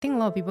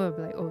lot of people will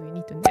be like, oh, you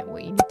need to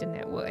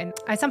network. And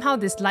I somehow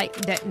dislike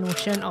that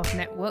notion of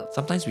network.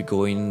 Sometimes we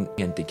go in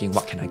and thinking,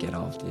 what can I get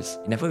out of this?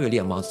 It never really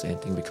amounts to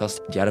anything because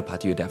the other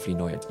party will definitely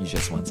know it. You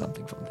just want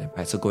something from them,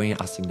 right? So going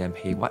and asking them,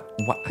 hey, what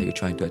are you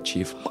trying to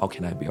achieve? How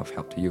can I be of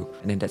help to you?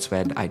 And then that's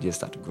where the ideas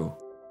start to grow.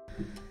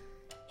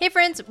 Hey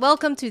friends,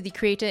 welcome to the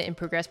Creator in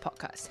Progress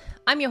podcast.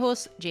 I'm your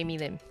host, Jamie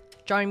Lim.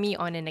 Join me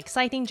on an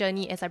exciting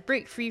journey as I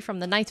break free from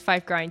the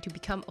 9-to-5 grind to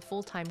become a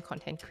full-time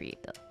content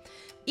creator.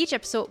 Each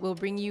episode will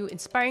bring you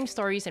inspiring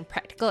stories and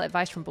practical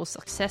advice from both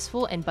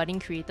successful and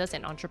budding creators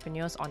and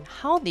entrepreneurs on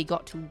how they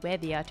got to where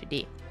they are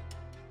today.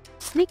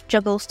 Nick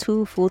juggles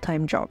 2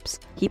 full-time jobs.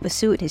 He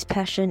pursued his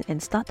passion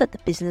and started the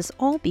business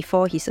all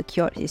before he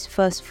secured his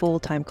first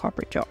full-time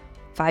corporate job.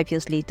 5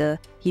 years later,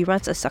 he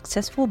runs a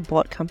successful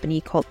board company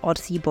called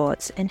Odyssey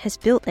Boards and has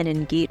built an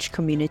engaged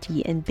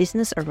community and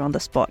business around the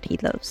sport he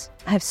loves.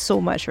 I have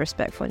so much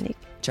respect for Nick.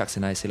 Chucks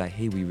and I say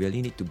hey, we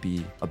really need to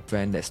be a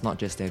brand that's not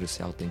just there to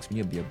sell things. We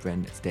need to be a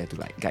brand that's there to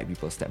guide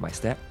people step by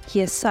step. He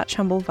has such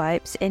humble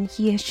vibes and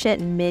he has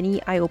shared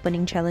many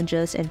eye-opening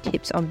challenges and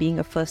tips on being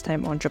a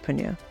first-time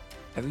entrepreneur.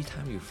 Every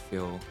time you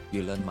fail,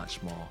 you learn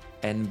much more.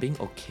 And being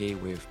okay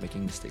with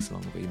making mistakes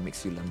along the way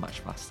makes you learn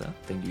much faster.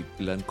 Then you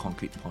learn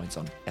concrete points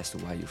on as to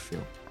why you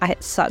fail. I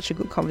had such a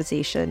good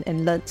conversation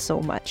and learned so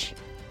much.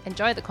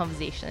 Enjoy the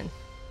conversation.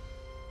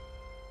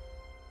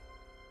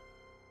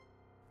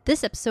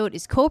 This episode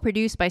is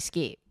co-produced by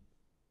Scape.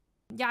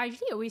 Yeah, I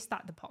usually always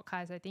start the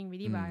podcast, I think,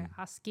 really by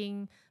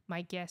asking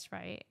my guests,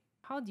 right?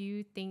 How do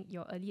you think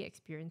your early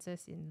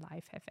experiences in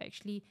life have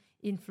actually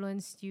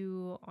influenced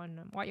you on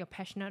what you're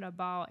passionate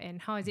about,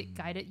 and how has it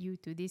guided you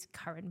to this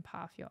current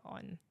path you're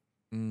on?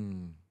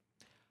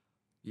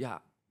 Yeah,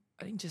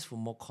 I think just for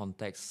more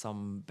context,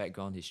 some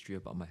background history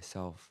about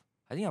myself.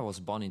 I think I was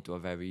born into a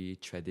very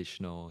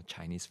traditional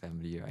Chinese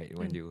family, right?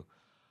 When you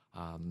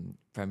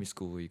primary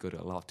school, you go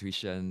to a lot of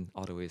tuition,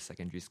 all the way to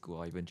secondary school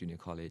or even junior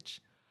college.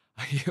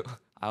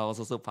 I was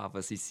also part of a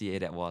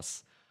CCA that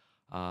was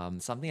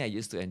something I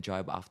used to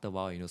enjoy, but after a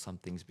while, some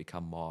things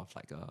become more of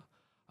like a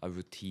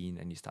routine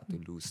and you start to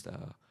lose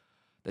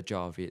the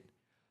joy of it.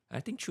 And I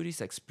think through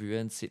this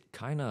experience, it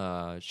kind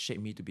of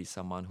shaped me to be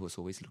someone who's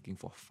always looking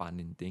for fun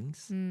in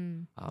things.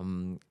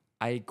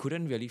 I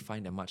couldn't really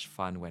find that much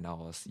fun when I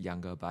was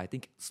younger, but I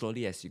think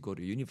slowly as you go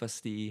to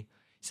university, you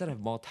start to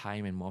have more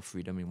time and more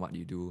freedom in what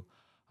you do.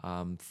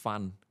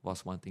 Fun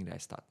was one thing that I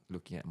start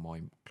looking at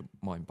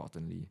more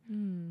importantly.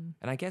 And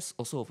I guess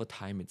also over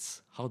time,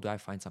 it's how do I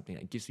find something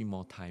that gives me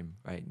more time,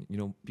 right?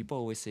 People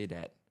always say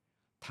that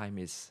time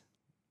is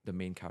the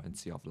main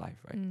currency of life,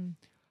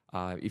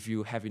 right? If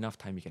you have enough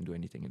time, you can do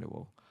anything in the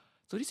world.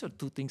 So these are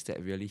 2 things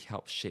that really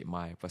help shape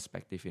my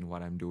perspective in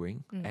what I'm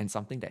doing and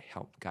something that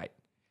helped guide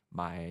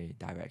my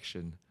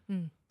direction.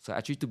 So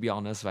actually, to be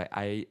honest, right,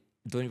 I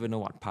don't even know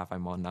what path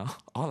I'm on now.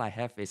 All I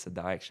have is a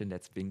direction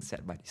that's being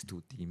set by these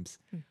 2 teams.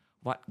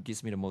 What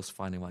gives me the most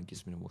fun and what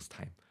gives me the most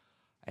time.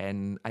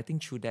 And I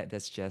think through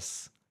that's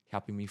just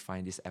helping me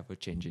find this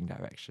ever-changing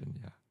direction.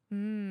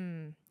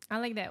 I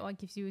like that. What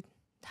gives you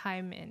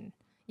time and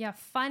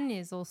fun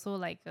is also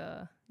like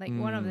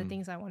one of the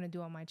things I want to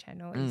do on my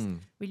channel is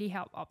really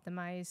help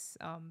optimize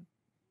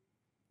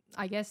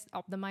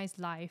optimize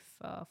life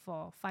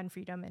for fun,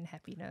 freedom, and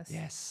happiness.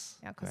 Yes.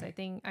 Yeah, because I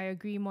think I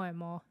agree more and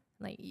more.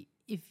 Like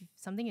if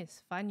something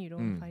is fun, you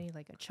don't find it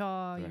like a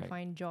chore. You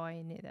find joy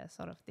in it, that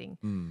sort of thing.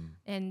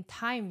 And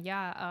time,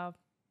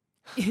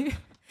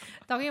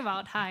 talking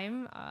about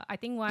time, I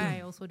think why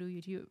I also do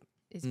YouTube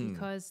is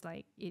because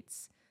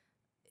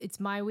it's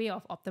my way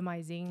of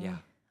optimizing. Yeah.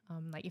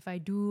 Like if I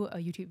do a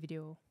YouTube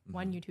video,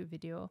 one YouTube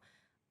video,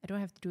 I don't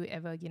have to do it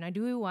ever again. I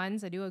do it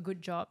once, I do a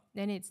good job,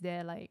 then it's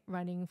there like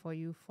running for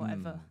you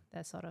forever,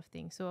 that sort of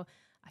thing. So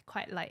I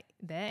quite like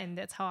that, and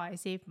that's how I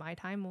save my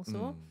time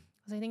also.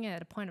 Because I think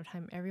at a point of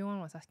time, everyone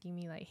was asking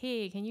me like,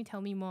 hey, can you tell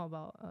me more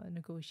about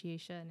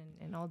negotiation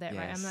and all that,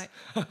 right? I'm like,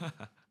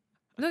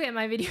 look at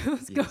my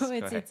videos, go.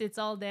 It's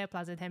all there,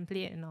 plus a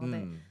template and all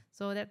that.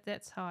 So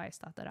that's how I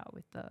started out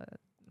with the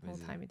whole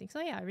time thing.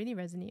 So I really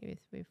resonate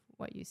with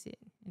what you said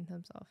in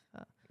terms of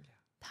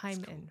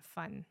time and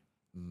fun.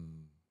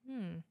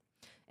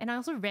 And I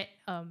also read,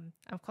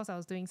 of course I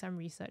was doing some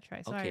research,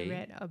 right? So I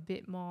read a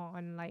bit more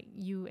on like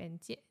you and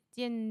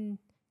Jian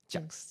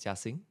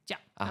Jiaxing?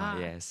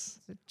 Yes.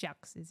 So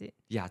Jiax, is it?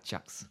 Yeah,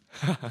 Jiax.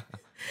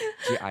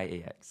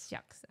 Giax.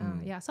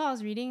 Jiax. So I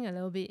was reading a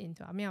little bit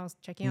into, I was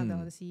checking out the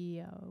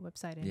Odyssey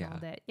website and all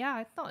that. Yeah,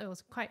 I thought it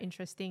was quite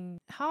interesting.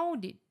 How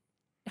did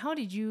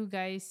you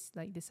guys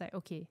decide,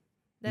 okay,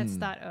 let's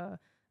start a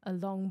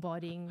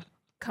longboarding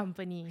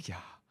company? Yeah.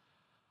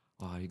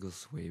 Wow, it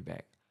goes way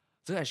back.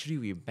 So actually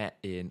we met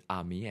in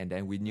army and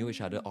then we knew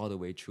each other all the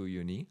way through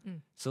uni.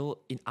 So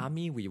in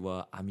army, we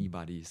were army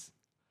buddies.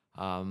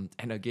 And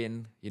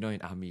again,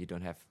 in army, you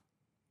don't have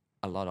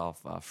a lot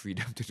of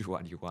freedom to do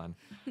what you want.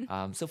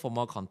 So for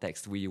more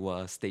context, we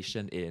were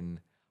stationed in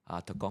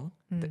Tekong,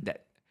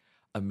 that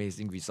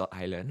amazing resort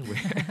island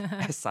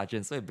as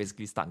sergeants. So we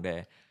basically stuck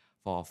there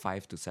for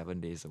 5 to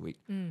 7 days a week.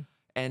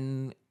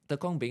 And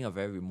Tekong being a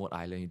very remote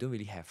island, you don't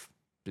really have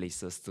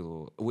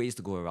ways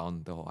to go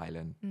around the whole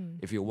island.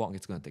 If you walk,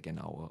 it's going to take an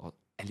hour or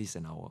at least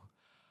an hour.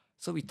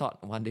 So we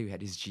thought one day we had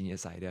this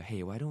genius idea,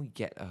 hey, why don't we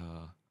get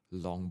a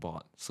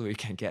longboard so we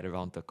can get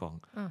around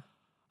Tekong?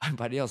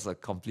 But it was a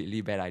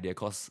completely bad idea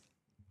because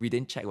we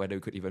didn't check whether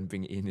we could even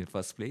bring it in the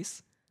first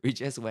place. We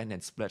just went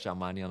and splurged our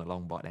money on a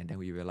longboard, and then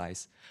we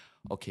realized,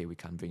 okay, we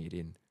can't bring it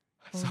in.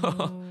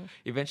 So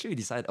eventually we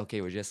decided,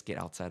 okay, we'll just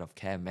get outside of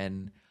camp.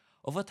 And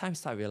over time,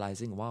 start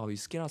realizing, wow, you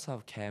get outside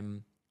of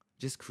camp,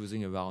 just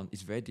cruising around,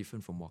 it's very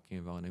different from walking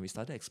around. And we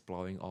started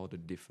exploring all the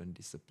different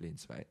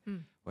disciplines, right?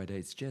 Whether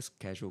it's just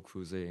casual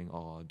cruising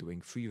or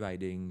doing free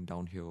riding,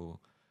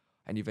 downhill,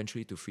 and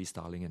eventually to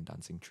freestyling and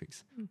dancing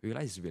tricks. We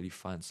realized it's really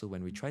fun. So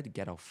when we tried to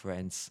get our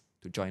friends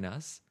to join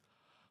us,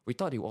 we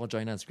thought they would all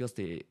join us because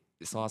they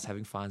saw us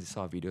having fun, they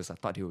saw our videos. I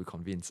thought they would be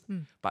convinced.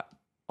 But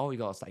all we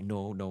got was like,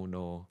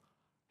 no.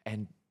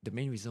 And the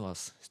main reason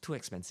was it's too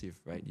expensive,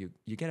 right?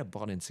 You get a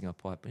board in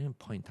Singapore, at any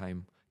point in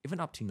time, even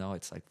up to now,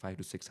 it's like $500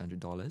 to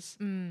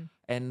 $600.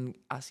 And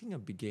asking a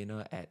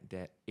beginner at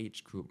that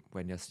age group,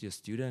 when you're still a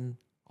student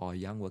or a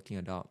young working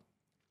adult,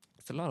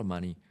 it's a lot of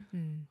money.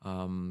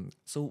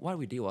 So what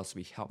we did was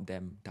we helped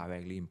them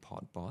directly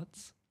import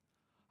boards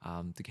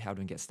to help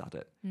them get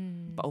started.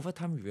 But over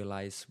time, we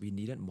realized we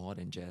needed more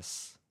than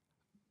just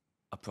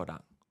a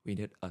product. We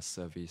needed a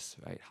service,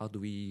 right? How do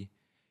we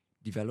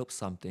develop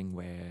something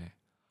where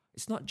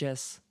it's not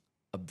just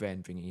a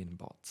brand bringing in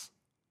boards?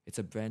 It's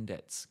a brand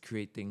that's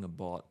creating a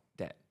board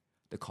that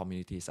the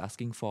community is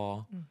asking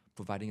for,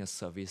 providing a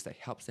service that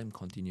helps them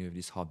continue with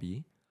this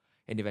hobby.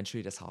 And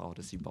eventually that's how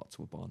Odyssey boards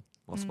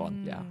was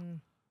born.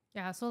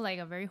 Yeah, so like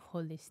a very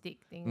holistic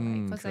thing,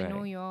 right? Because I know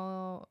correct. you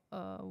all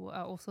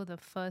are also the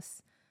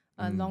first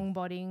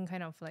longboarding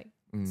kind of like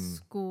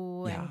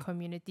school and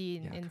community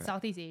in correct.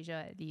 Southeast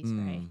Asia at least,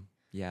 right?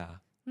 Yeah.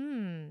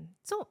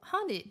 So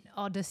how did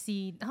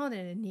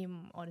the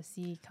name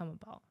Odyssey come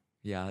about?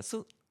 Yeah,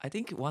 so I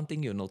think one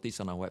thing you'll notice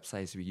on our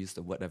website is we use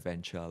the word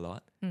adventure a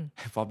lot.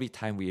 Probably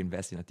time we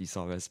invest in a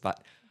thesaurus,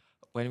 but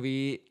when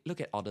we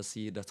look at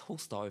Odyssey, the whole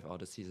story of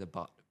Odyssey is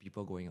about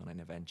people going on an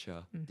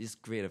adventure, this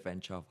great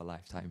adventure of a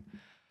lifetime.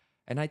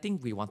 And I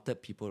think we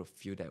wanted people to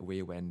feel that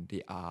way when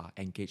they are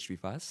engaged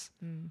with us.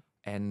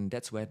 And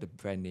that's where the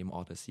brand name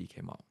Odyssey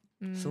came out.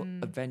 So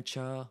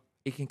adventure,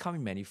 it can come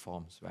in many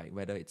forms, right?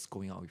 Whether it's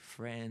going out with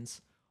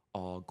friends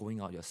or going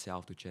out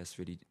yourself to just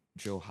really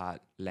drill hard,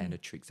 land the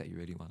tricks that you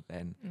really want to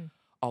land.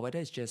 Or whether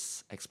it's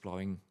just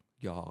exploring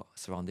your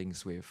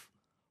surroundings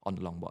on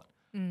the longboard.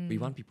 We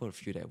want people to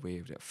feel that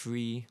way. They're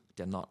free.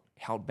 They're not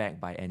held back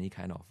by any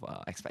kind of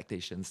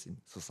expectations in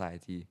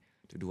society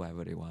to do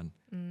whatever they want.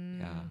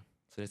 Yeah.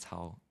 So that's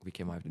how we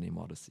came up with the name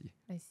Odyssey.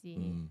 I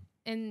see.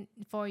 And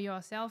for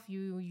yourself,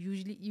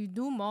 you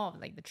do more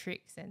of like the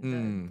tricks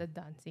and the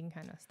dancing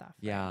kind of stuff.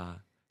 Right? Yeah.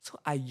 So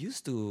I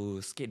used to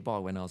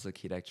skateboard when I was a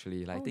kid,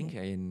 actually. Like, I think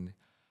in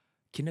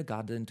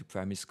kindergarten to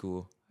primary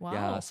school. Wow.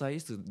 Yeah. So I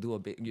used to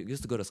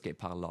used to go to skate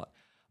park a lot.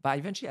 But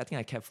eventually, I think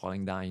I kept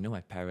falling down. You know, my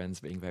parents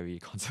being very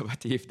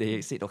conservative,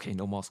 they said, okay,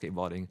 no more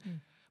skateboarding.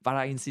 But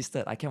I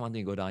insisted. I kept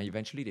wanting to go down.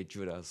 Eventually, they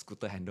drew the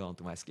scooter handle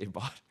onto my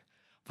skateboard.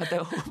 But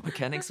the whole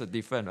mechanics were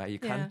different, right? You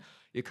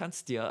can't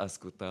steer a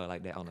scooter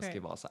like that on a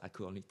skateboard. So I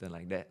could only turn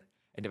like that.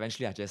 And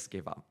eventually, I just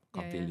gave up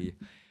completely.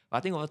 But I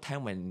think over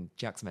time, when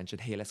Jax mentioned,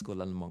 hey, let's go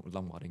learn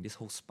longboarding, this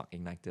whole spark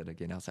ignited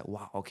again. I was like,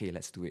 wow, okay,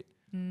 let's do it.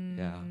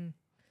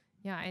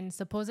 Yeah, and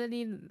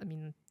supposedly, I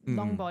mean,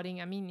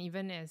 longboarding, I mean,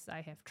 even as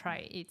I have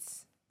tried,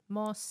 it's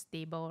more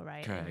stable,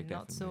 right? Correct, and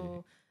not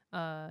definitely.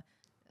 so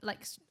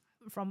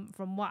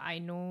from what I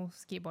know,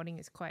 skateboarding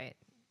is quite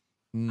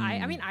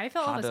I mean I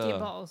fell off a harder.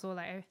 skateboard also.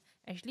 Like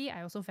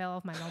I also fell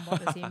off my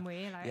longboard the same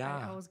way. Like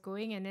I was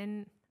going and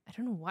then I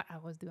don't know what I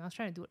was doing. I was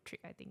trying to do a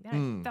trick, I think.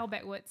 Then I fell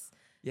backwards.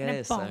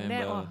 Yes, and I then,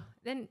 remember.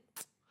 then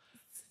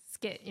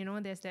scared, you know,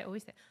 there's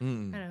always that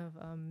kind of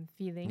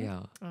feeling.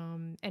 Yeah.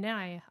 And then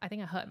I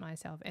think I hurt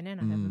myself and then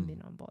I haven't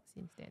been on board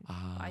since then.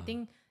 But I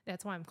think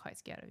that's why I'm quite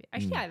scared of it.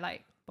 Actually, I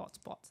like board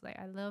sports. Like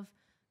I love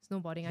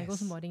snowboarding. I go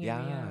Yes. snowboarding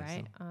every year,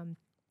 right?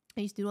 I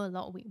used to do a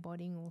lot of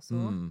wakeboarding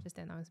also, just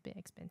that now it's a bit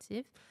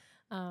expensive.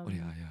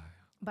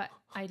 But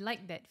I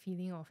like that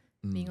feeling of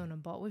being on a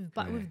board.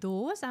 But with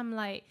those, I'm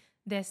like,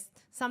 there's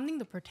something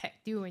to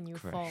protect you when you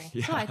fall.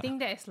 So I think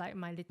that is like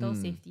my little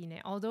safety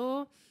net.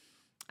 Although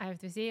I have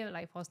to say,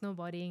 like for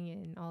snowboarding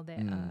and all that,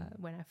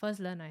 when I first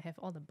learned, I have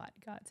all the butt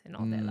guards and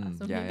all that.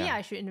 So maybe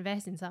I should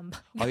invest in some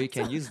butt Or you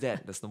guards. can use the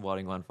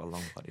snowboarding one for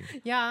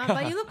longboarding. Yeah,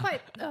 but you look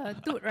quite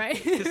dude, right?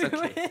 It's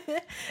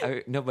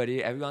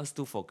okay. Everyone's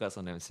too focused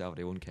on themselves.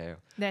 They won't care.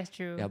 That's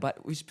true. Yeah,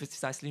 but which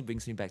precisely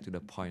brings me back to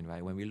the point,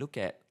 right? When we look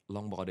at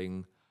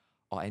longboarding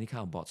or any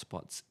kind of board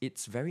sports,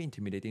 it's very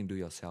intimidating to do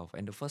yourself.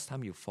 And the first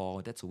time you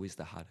fall, that's always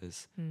the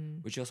hardest.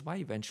 Which was why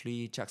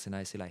eventually Chucks and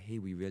I say like, hey,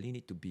 we really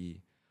need to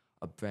be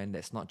a brand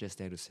that's not just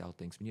there to sell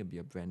things. We need to be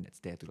a brand that's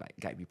there to like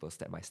guide people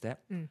step by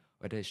step,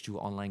 whether it's through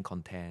online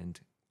content,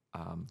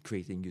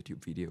 creating YouTube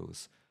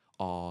videos,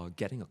 or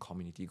getting a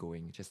community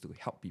going just to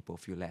help people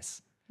feel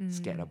less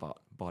scared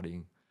about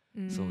boarding.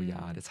 So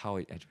yeah, that's how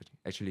it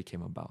actually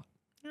came about.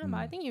 But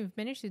I think you've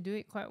managed to do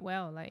it quite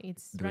well. Like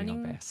it's Doing our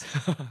running. best.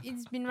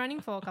 It's been running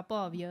for a couple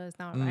of years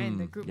now, right? And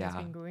the group has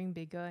yeah. been growing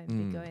bigger and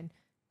bigger. And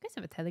you guys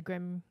have a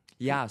Telegram.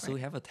 Yeah, group, so right?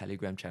 we have a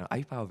Telegram channel. Are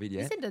you part of it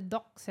yet? Is it the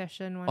doc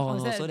session one? Oh or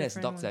is no, that so a there's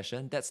different dog one?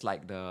 session. That's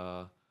like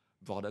the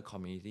broader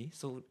community.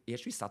 So it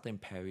actually started in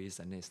Paris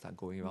and then it started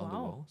going around the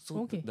Wow. world. So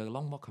Okay. the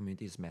longboard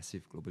community is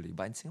massive globally,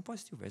 but in Singapore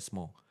it's still very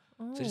small.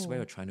 Oh. So this is where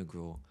we're trying to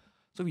grow.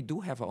 So we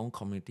do have our own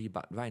community,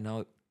 but right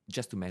now,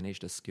 just to manage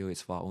the scale,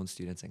 it's for our own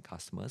students and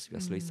customers. We are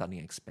slowly starting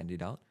to expand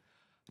it out.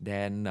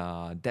 Then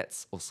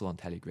that's also on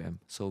Telegram.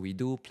 So we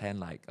do plan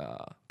like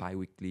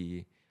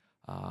bi-weekly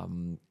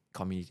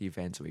community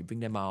events where we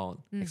bring them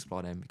out,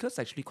 explore them, because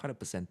actually quite a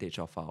percentage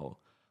of our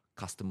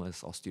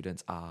customers or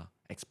students are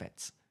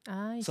expats.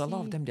 I So a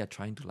lot see. of them, they're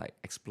trying to like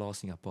explore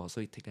Singapore.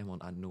 So you take them on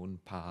unknown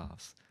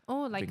paths.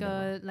 Oh, like bring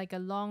them a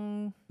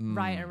long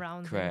ride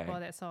around correct. Singapore,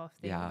 that sort of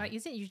thing. Yeah. Like,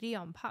 is it usually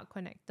on park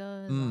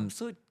connectors? or-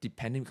 So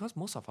depending, because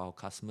most of our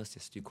customers,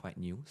 they're still quite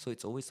new. So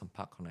it's always on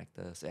park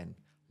connectors and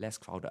less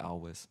crowded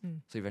hours.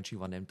 So eventually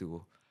want them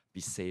to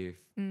be safe,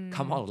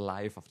 come out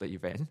alive of the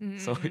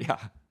event. So yeah.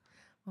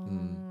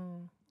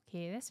 Oh,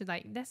 okay.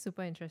 That's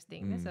super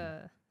interesting. That's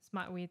a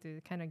smart way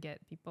to kind of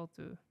get people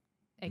to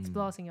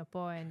explore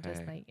Singapore and just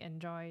Right. like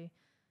enjoy.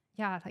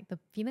 Yeah, like the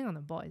feeling on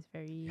the board is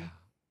very. Yeah.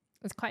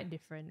 It's quite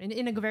different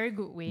in a very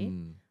good way.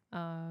 Mm.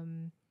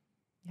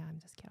 Yeah, I'm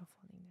just scared of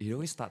falling. It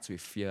always starts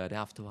with fear. Then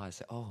after a while, I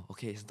say, oh,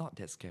 okay, it's not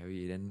that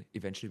scary. Then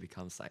eventually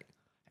becomes like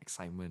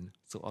excitement.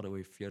 So all the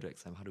way fear to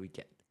excitement. How do we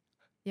get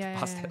Yeah,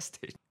 past yeah. that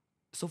stage?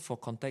 So for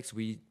context,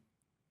 we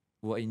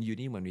were in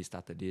uni when we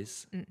started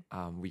this.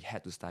 We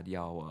had to study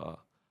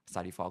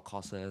for our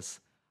courses.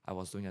 I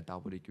was doing a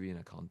double degree in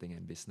accounting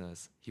and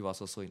business. He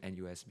was also in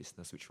NUS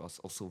business, which was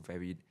also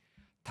very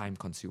time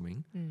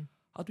consuming.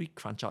 How do we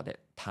crunch out that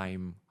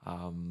time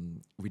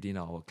within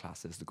our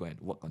classes to go and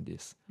work on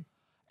this?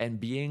 And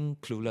being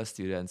clueless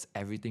students,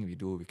 everything we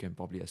do, we can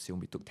probably assume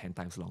we took 10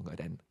 times longer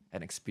than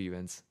an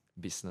experienced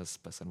business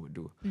person would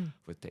do.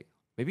 Would take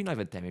maybe not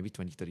even 10, maybe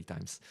 20, 30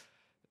 times.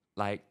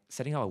 Like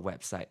setting up a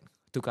website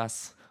took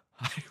us,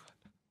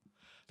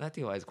 I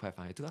think it's quite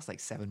funny. It took us like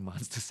 7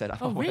 months to set up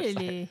Oh, our website.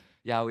 really?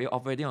 Yeah, we were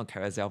operating on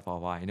Carousel for a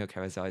while. You know,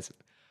 Carousel is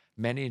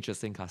many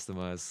interesting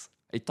customers.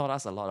 It taught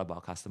us a lot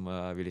about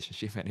customer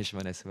relationship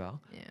management as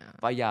well. Yeah.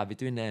 But yeah,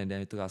 between then and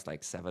then, it took us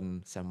like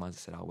seven months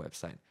to set our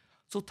website.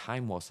 So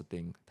time was the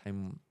thing.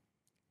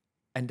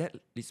 And that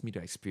leads me to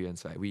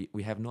experience, right?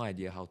 We have no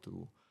idea how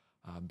to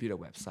build a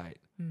website.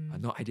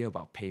 No idea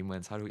about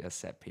payments. How do we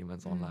accept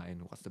payments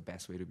online? What's the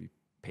best way to be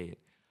paid?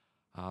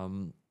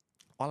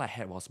 All I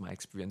had was my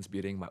experience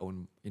building my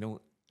own,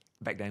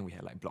 back then we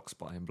had like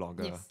Blogspot and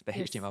Blogger, Yes, the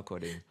yes. HTML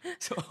coding.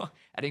 So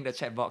adding the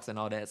chat box and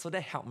all that. So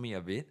that helped me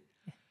a bit.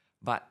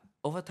 But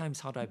over time,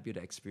 how do I build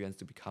the experience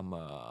to become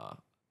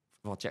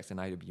for Jax and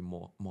I to be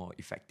more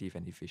effective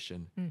and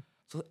efficient?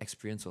 So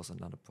experience was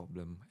another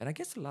problem. And I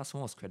guess the last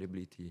one was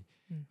credibility.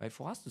 Right?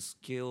 For us to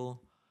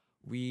scale,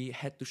 we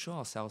had to show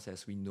ourselves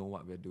as we know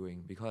what we're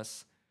doing,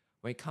 because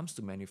when it comes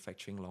to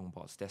manufacturing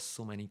longboards, there's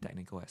so many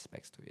technical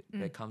aspects to it.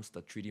 There comes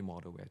the 3D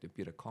model. We have to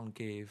build a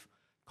concave.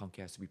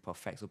 Concave has to be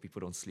perfect so people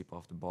don't slip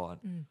off the board.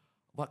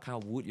 What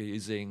kind of wood you're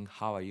using?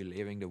 How are you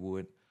layering the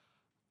wood?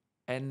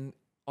 And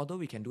although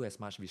we can do as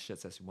much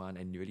research as we want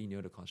and really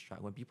know the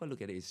construct, when people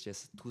look at it, it's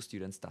just two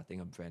students starting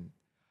a brand.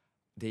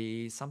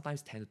 They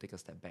sometimes tend to take a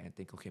step back and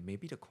think, okay,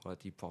 maybe the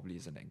quality probably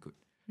isn't that good,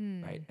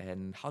 right?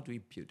 And how do we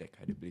build that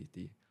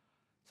credibility?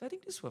 So I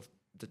think these were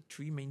the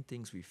three main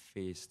things we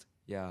faced.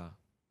 Yeah.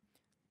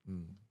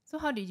 So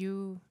how did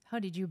you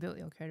build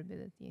your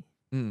credibility?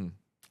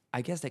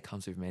 I guess that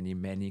comes with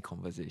many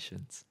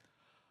conversations.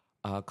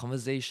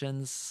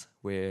 Conversations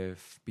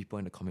with people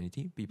in the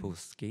community, people who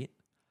skate.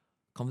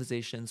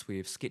 Conversations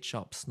with skate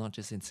shops, not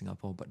just in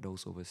Singapore, but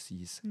those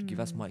overseas, to give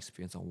us more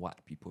experience on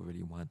what people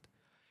really want.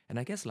 And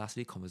I guess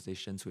lastly,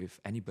 conversations with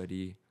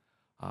anybody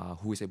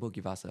who is able to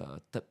give us a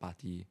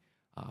third-party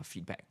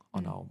feedback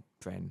on our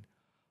brand.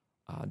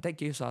 That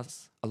gives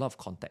us a lot of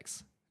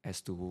context as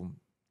to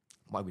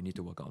what we need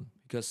to work on.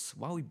 Because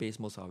while we base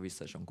most of our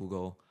research on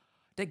Google,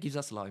 that gives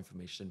us a lot of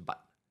information,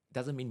 but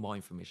doesn't mean more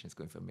information is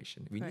good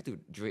information. We need to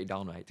drill it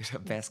down, right, to the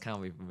best kind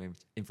of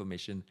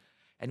information.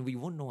 And we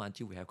won't know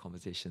until we have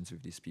conversations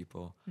with these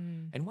people.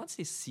 And once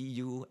they see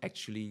you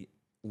actually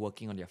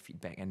working on their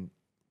feedback and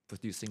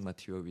producing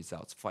material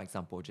results, for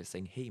example, just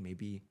saying, hey,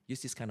 maybe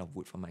use this kind of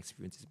wood from my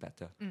experience is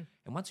better. And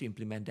once you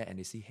implement that and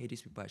they see, hey,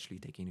 these people are actually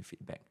taking the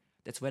feedback,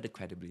 that's where the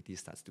credibility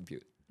starts to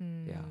build.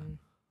 Yeah.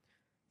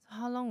 So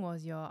how long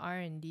was your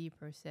R&D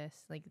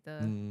process? Like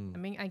I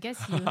mean, I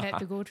guess you had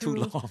to go Too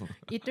through long.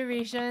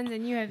 iterations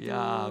and you have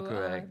to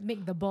correct.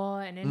 make the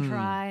board and then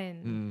try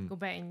and go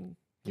back and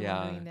keep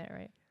on doing that,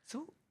 right?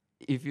 So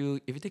if you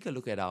take a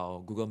look at our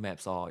Google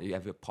Maps or you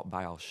ever pop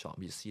by our shop,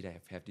 you see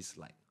that we have this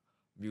like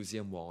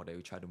museum wall that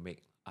we try to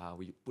make.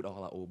 We put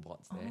all our old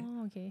boards there.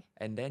 Oh, okay.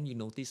 And then you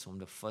notice from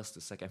the first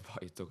to second board,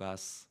 it took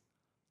us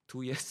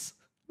 2 years.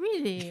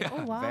 Really? Yeah,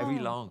 Oh, wow. very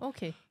long.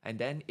 Okay. And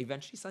then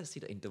eventually start to see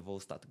the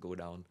intervals start to go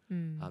down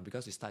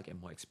because we start getting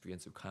more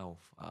experience with kind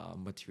of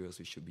materials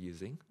we should be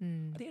using.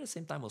 I think at the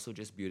same time also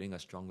just building a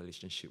strong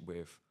relationship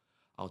with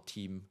our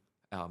team,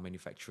 our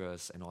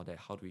manufacturers and all that.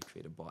 How do we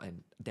create a board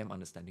and them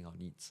understanding our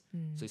needs?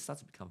 So it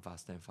starts to become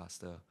faster and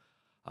faster.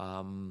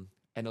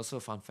 And also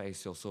fun fact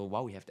is also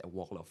while we have that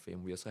wall of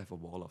fame, we also have a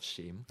wall of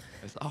shame.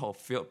 There's our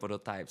failed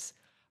prototypes,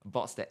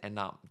 boards that end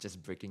up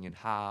just breaking in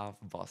half,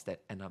 boards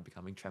that end up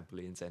becoming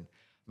trampolines. And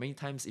many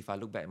times if I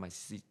look back at my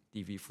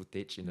CCTV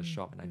footage in the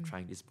shop and I'm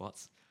trying these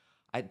boards,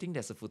 I think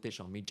there's a footage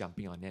of me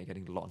jumping on it,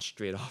 getting launched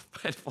straight off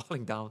and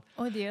falling down.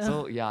 Oh dear.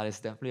 So yeah, there's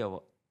definitely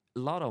a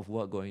lot of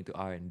work going into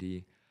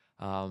R&D.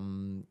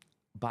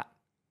 But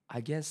I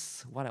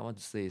guess what I want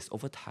to say is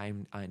over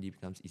time, R&D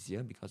becomes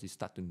easier because you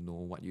start to know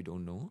what you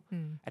don't know.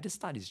 At the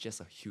start, it's just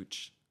a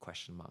huge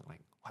question mark.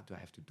 Like, what do I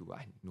have to do?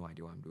 I have no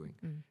idea what I'm doing.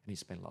 And you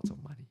spend lots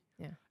of money.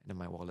 Yeah. And then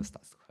my wallet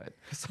starts to hurt.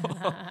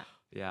 So,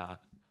 yeah.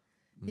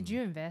 Did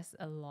you invest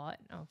a lot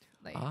of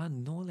like?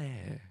 No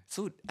leh.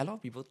 So a lot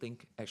of people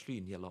think actually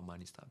you need a lot of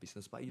money to start a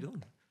business, but you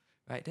don't.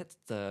 Right?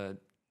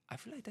 I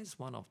feel like that's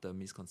one of the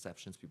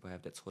misconceptions people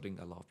have that's holding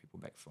a lot of people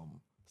back from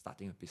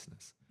starting a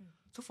business.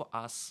 So for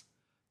us,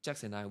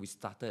 Jax and I, we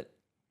started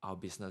our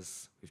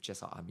business with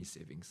just our army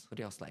savings. So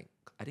that was like,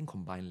 I think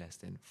combined less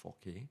than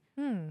 4K.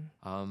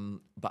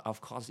 But of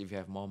course, if you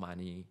have more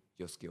money,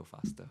 you'll scale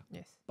faster.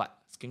 Yes. But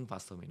scaling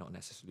faster may not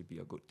necessarily be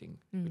a good thing,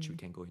 which we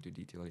can go into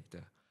detail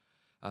later.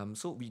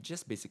 So we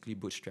just basically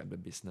bootstrap the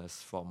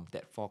business from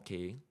that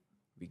 4K.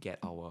 We get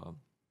our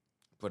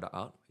product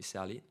out, we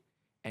sell it.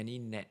 Any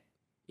net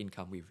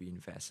income we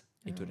reinvest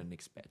into the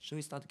next batch. So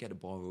we start to get the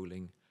ball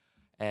rolling.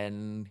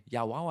 And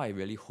yeah, while I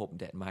really hope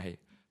that my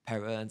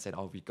parents and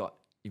all we got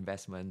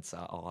investments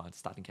or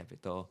starting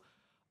capital,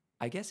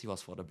 I guess it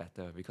was for the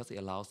better because it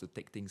allows to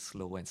take things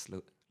slow and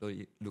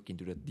slowly look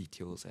into the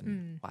details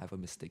and whatever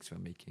mistakes we're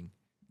making.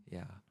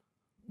 Yeah.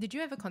 Did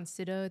you ever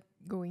consider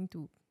going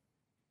to?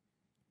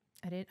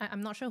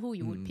 I'm not sure who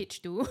you would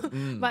pitch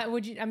to, but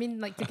would you? I mean,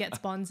 like to get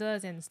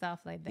sponsors and stuff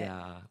like that.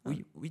 Yeah,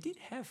 we did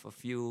have a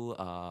few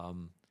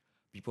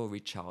people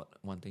reach out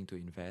wanting to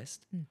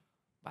invest.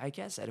 But I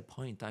guess at a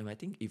point in time, I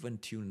think even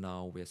till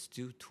now, we're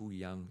still too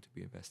young to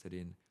be invested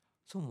in.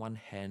 So on one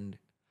hand,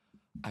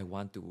 I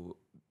want to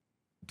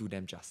do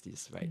them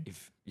justice, right?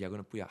 If you're going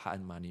to put your hard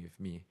and money with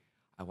me,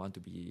 I want to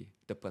be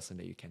the person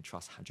that you can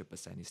trust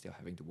 100% instead of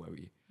having to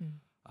worry.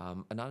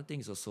 Another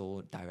thing is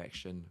also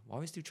direction.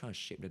 While we're still trying to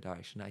shape the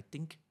direction, I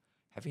think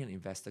having an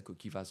investor could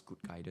give us good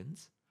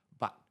guidance,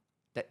 but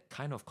that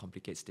kind of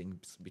complicates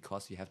things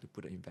because you have to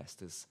put the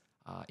investor's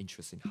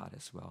interest in heart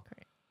as well.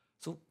 Correct.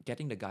 So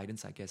getting the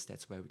guidance, I guess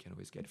that's where we can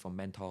always get it from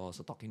mentors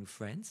or talking to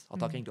friends or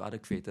talking to other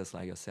creators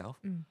like yourself.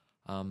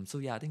 So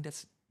yeah, I think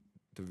that's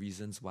the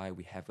reasons why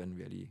we haven't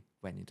really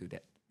went into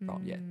that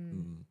route yet.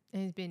 And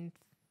it's been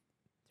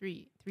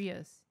three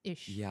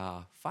years-ish.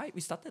 Yeah, 5.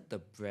 We started the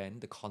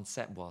brand. The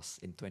concept was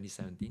in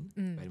 2017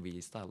 when we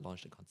started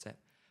launch the concept.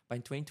 But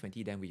in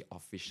 2020, then we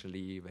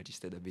officially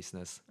registered the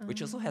business,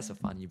 which also has a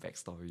funny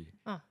backstory.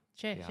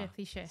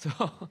 Please share. So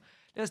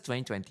that was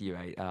 2020,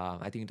 right?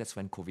 I think that's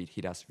when COVID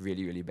hit us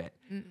really, really bad.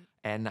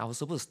 And I was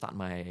supposed to start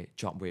my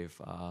job with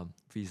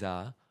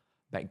Visa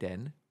back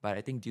then, but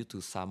I think due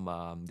to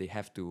some, they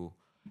have to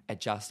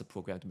adjust the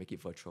program to make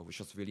it virtual, which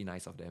was really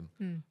nice of them.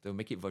 They'll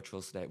make it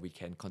virtual so that we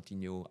can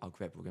continue our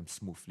grad program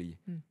smoothly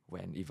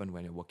even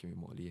when you're working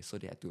remotely. So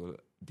they had to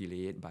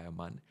delay it by a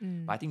month.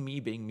 But I think me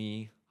being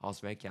me, I was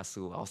very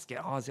kiasu. I was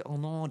scared. I was like, oh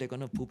no, they're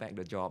going to pull back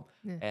the job.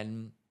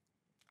 And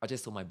I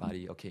just told my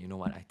buddy, okay, you know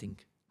what? I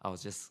think I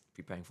was just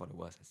preparing for the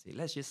worst. I said,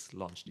 let's just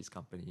launch this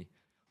company.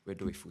 We'll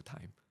do it full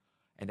time.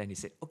 And then he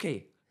said,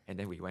 okay. And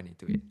then we went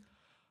into it.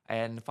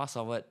 And fast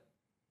forward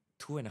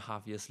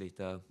 2.5 years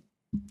later,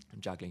 I'm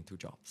juggling 2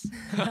 jobs.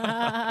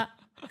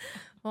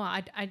 Well,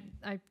 I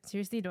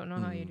seriously don't know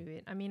how you do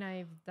it. I mean,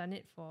 I've done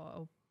it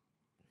for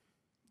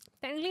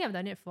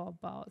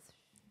about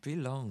Pretty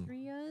long. 3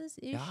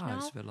 years-ish Yeah, now.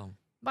 it's very long.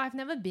 But I've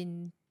never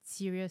been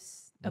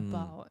serious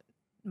about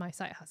my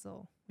side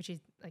hustle, which is,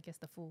 I guess,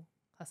 the full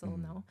hustle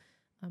now.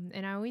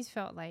 And I always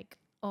felt like,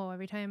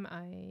 every time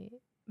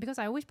because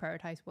I always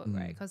prioritize work,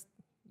 right? Because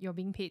you're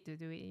being paid to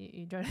do it.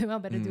 You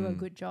better do a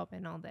good job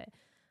and all that.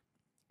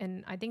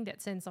 And I think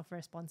that sense of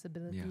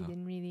responsibility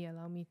didn't really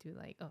allow me to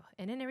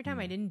and then every time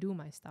I didn't do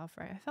my stuff,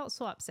 right, I felt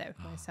so upset with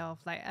myself.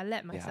 Like I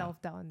let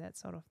myself down, that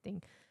sort of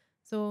thing.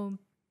 So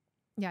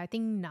yeah, I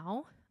think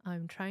now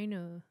I'm trying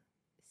to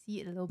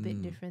see it a little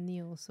bit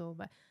differently also.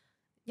 But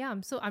yeah,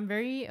 I'm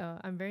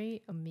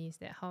very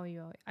amazed at how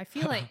I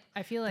feel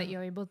like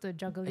you're able to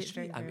juggle it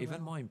very, I'm very even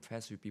well. more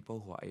impressed with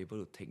people who are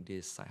able to take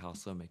this side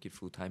hustle and make it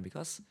full time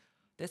because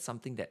that's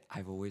something that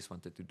I've always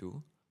wanted to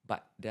do.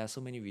 But there are so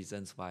many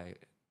reasons why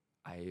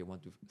I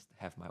want to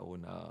have my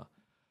own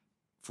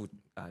full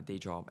day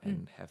job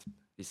and have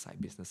this side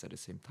business at the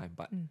same time.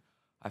 But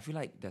I feel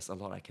like there's a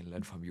lot I can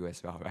learn from you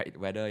as well, right?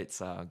 Whether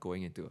it's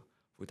going into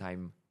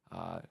full-time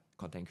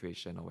content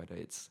creation or whether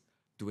it's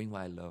doing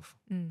what I love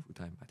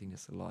full-time. I think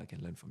there's a lot I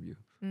can learn from you.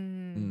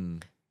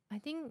 I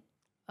think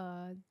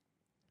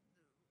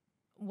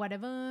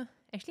whatever.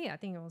 Actually, I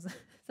think it was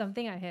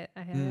something I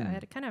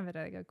had kind of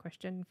like a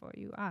question for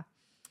you. I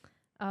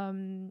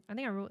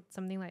think I wrote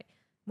something like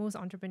most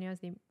entrepreneurs,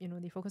 they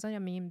focus on their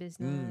main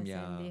business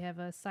and they have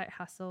a side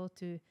hustle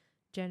to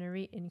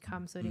generate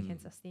income so they can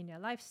sustain their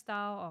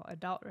lifestyle or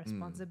adult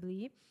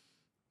responsibly.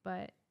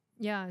 But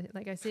yeah,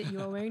 like I said, you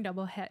were wearing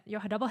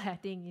you're double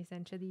hatting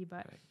essentially.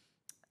 But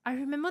I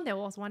remember there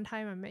was one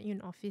time I met you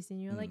in office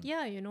and you're like,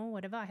 yeah,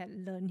 whatever I had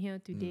learned here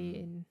today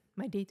in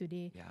my day to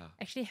day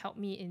actually helped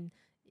me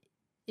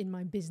in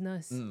my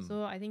business.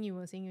 So I think you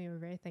were saying you were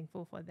very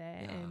thankful for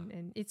that.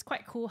 And it's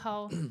quite cool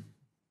how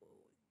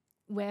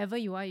wherever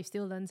you are, you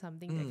still learn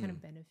something that kind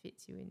of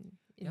benefits you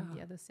in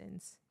the other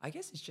sense. I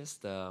guess it's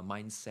just the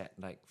mindset.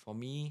 Like for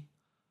me,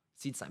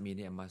 since I'm in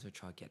it, I might as well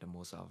try to get the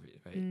most out of it,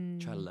 right?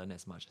 Try to learn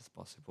as much as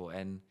possible.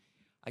 And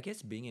I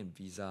guess being in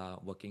Visa,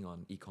 working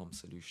on e-com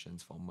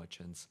solutions for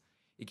merchants,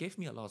 it gave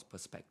me a lot of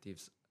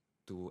perspectives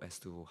as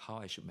to how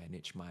I should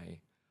manage my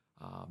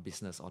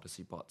business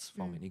Odyssey bots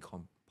from an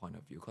e-com point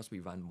of view, because we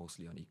run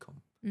mostly on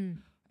e-com.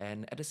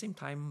 And at the same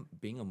time,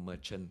 being a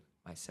merchant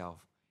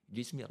myself, it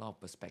gives me a lot of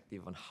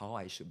perspective on how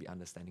I should be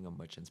understanding a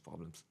merchant's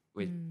problems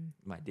with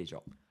my day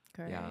job.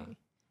 Correct. Yeah.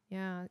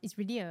 Yeah, it's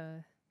really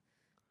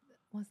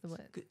what's the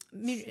word?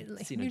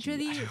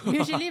 Synergy.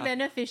 Mutually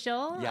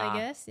beneficial, I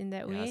guess, in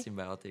that way.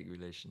 Symbiotic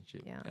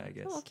relationship. Yeah, I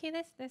guess. Oh, okay,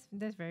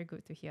 that's very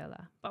good to hear,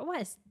 lah. But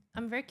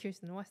I'm very curious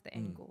to know what's the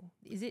end goal.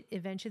 Is it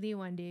eventually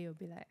one day you'll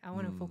be like, I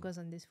want to focus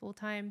on this full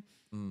time,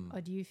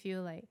 or do you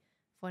feel like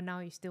for now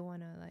you still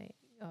want to like?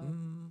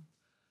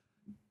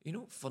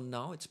 For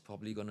now it's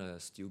probably gonna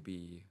still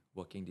be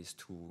working these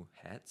two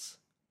hats.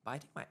 But I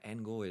think my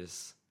end goal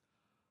is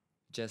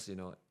just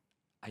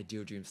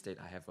ideal dream state.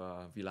 I have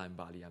a villa in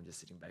Bali. I'm just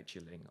sitting back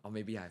chilling, or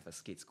maybe I have a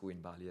skate school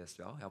in Bali as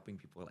well, helping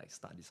people like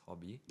start this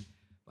hobby.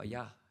 But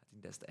yeah, I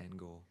think that's the end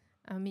goal.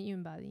 I'll meet you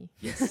in Bali.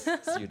 Yes,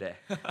 see you there.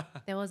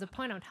 There was a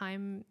point of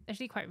time,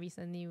 actually quite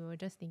recently, we were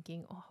just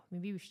thinking,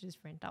 maybe we should just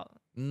rent out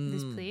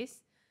this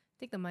place,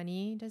 take the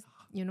money, just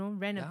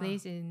rent a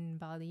place in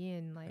Bali,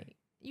 and like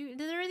you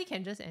literally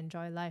can just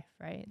enjoy life,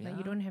 right? Like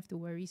you don't have to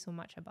worry so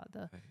much about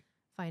the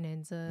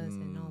finances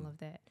and all of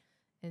that.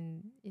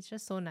 And it's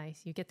just so nice.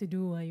 You get to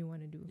do what you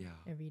want to do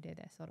every day,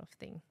 that sort of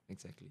thing.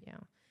 Exactly. Yeah.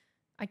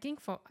 I think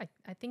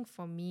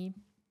for me,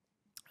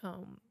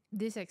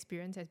 this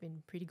experience has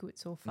been pretty good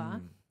so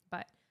far.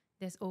 But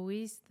there's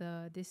always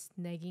this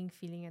nagging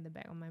feeling at the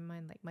back of my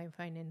mind, like my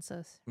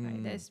finances,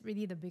 right? That's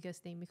really the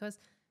biggest thing, because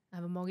I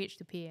have a mortgage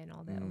to pay and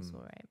all that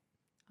also, right?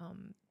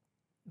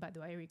 But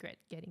do I regret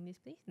getting this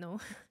place? No.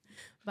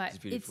 But it's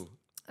beautiful.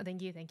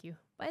 Thank you.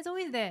 But it's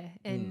always there.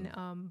 And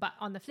but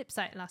on the flip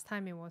side, last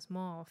time it was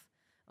more of,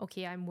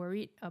 okay, I'm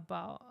worried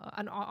about,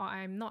 or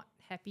I'm not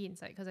happy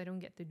inside because I don't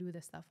get to do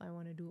the stuff I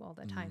want to do all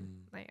the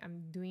time. Like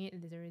I'm doing it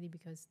literally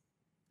because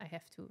I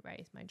have to, right?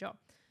 It's my job.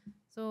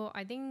 So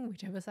I think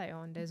whichever side you're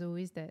on, there's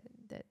always that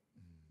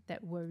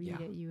worry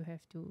that you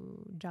have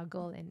to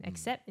juggle and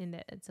accept in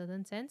that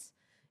certain sense.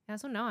 Yeah.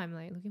 So now I'm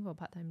like looking for a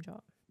part-time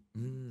job.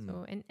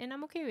 So and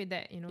I'm okay with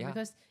that,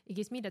 because it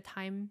gives me the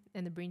time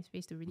and the brain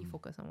space to really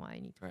focus on what I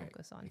need to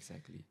focus on.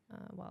 Exactly.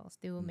 While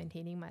still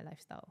maintaining my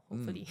lifestyle,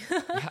 hopefully.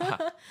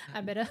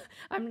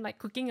 I'm like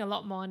cooking a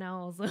lot more now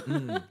also.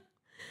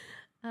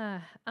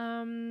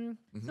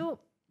 So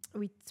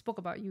we spoke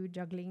about you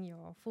juggling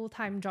your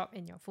full-time job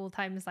and your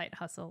full-time side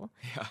hustle.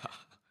 Yeah.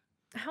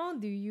 How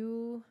do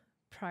you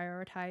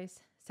prioritize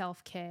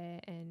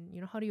self-care,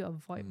 and how do you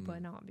avoid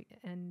burnout?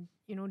 And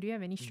do you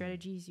have any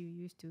strategies you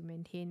use to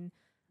maintain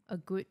a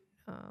good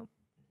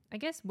I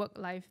guess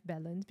work-life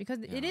balance,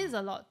 because it is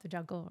a lot to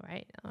juggle,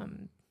 right?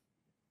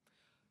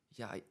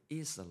 Yeah, it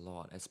is a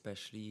lot,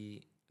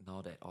 especially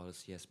now that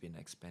Odyssey has been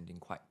expanding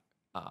quite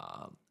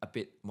a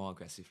bit more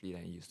aggressively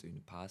than it used to in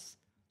the past.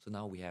 So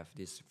now we have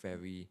this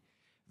very,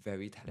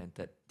 very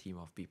talented team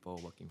of people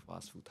working with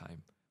us full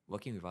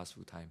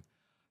time.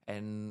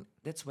 And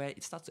that's where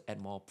it starts to add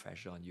more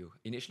pressure on you.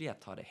 Initially, I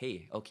thought that,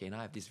 hey, okay, now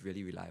I have these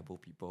really reliable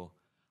people,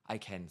 I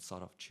can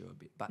sort of chill a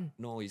bit. But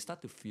no, you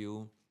start to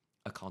feel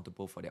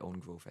accountable for their own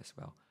growth as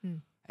well.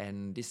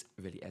 And this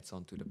really adds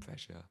on to the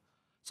pressure.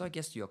 So I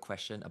guess to your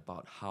question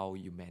about how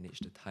you manage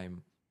the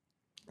time,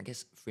 I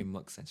guess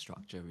frameworks and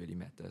structure really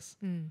matters.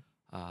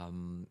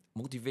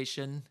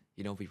 Motivation,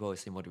 people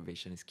always say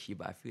motivation is key,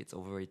 but I feel it's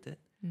overrated.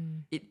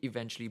 It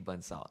eventually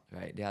burns out,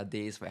 right? There are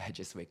days where I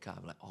just wake up,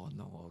 I'm like, oh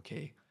no,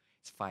 okay,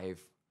 it's 5,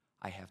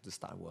 I have to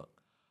start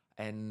work.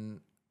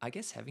 And I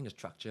guess having a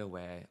structure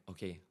where,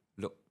 okay,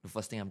 look, the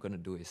first thing I'm going to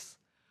do is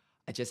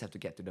I just have to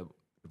get to the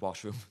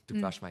washroom to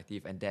brush my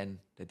teeth, and then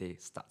the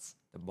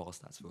ball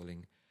starts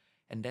rolling.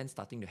 And then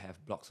starting to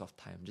have blocks of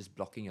time, just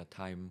blocking your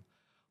time,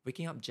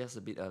 waking up just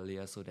a bit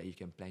earlier so that you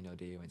can plan your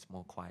day when it's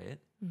more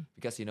quiet.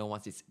 Because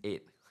once it's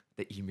 8,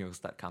 the emails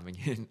start coming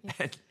in,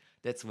 and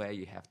that's where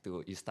you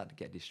start to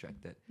get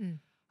distracted.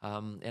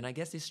 And I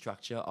guess this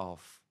structure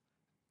of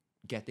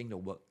getting the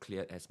work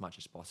cleared as much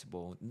as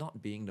possible,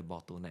 not being the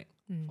bottleneck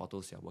for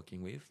those you're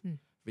working with,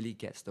 really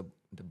gets the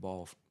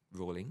ball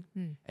rolling.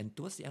 And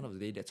towards the end of the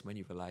day, that's when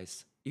you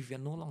realize if you're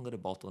no longer the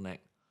bottleneck,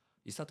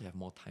 you start to have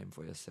more time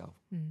for yourself.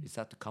 You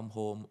start to come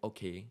home,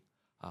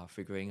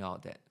 figuring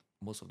out that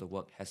most of the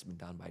work has been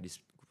done by this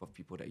group of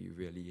people that you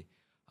really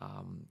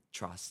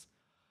trust,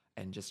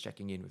 and just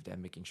checking in with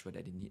them, making sure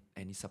that they need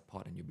any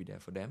support and you'll be there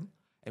for them.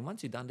 And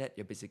once you've done that,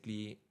 you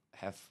basically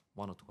have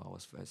 1 or 2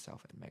 hours for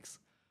yourself at max.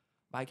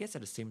 But I guess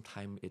at the same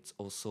time, there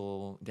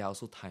are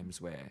also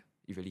times where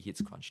it really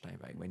hits crunch time,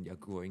 right? When you're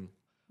growing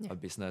a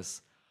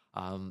business,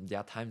 there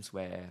are times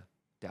where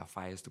there are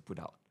fires to put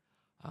out.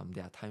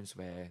 There are times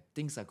where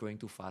things are growing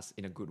too fast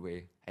in a good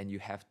way, and you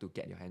have to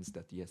get your hands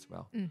dirty as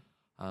well.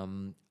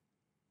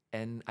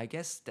 And I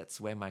guess that's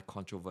where my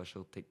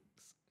controversial take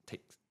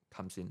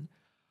comes in.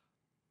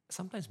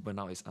 Sometimes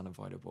burnout is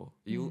unavoidable.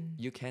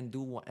 You can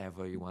do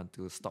whatever you want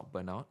to stop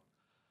burnout,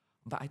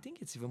 but I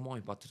think it's even more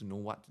important to know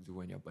what to do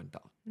when you're burnt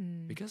out.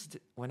 Because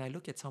when I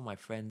look at some of my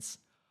friends,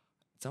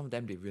 some of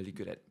them, they're really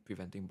good at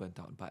preventing burnt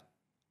out, but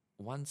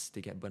once they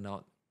get burnt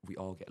out, we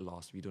all get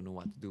lost. We don't know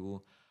what to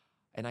do.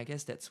 And I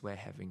guess that's where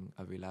having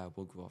a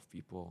reliable group of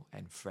people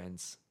and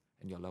friends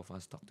and your loved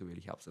ones talk to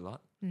really helps a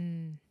lot.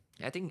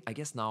 I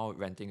guess now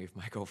renting with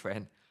my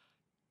girlfriend,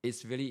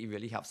 it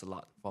really helps a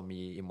lot for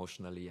me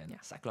emotionally and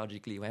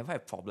psychologically. Whenever I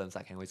have problems,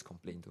 I can always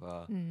complain to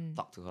her,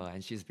 talk to her,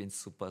 and she's been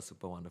super,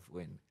 super wonderful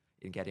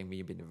in getting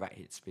me in the right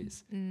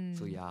headspace.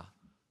 So yeah.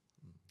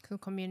 So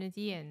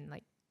community and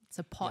like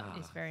support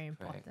is very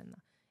important.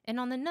 And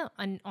on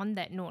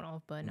that note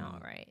of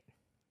burnout, right?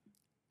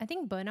 I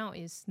think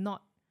burnout is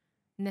not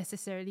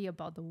necessarily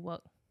about the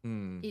work.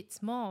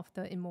 It's more of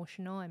the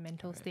emotional and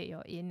mental state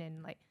you're in,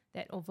 and like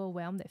that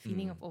overwhelm, that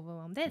feeling of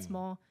overwhelm. That's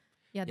more,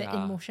 that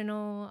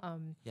emotional,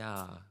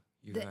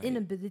 the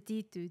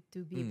inability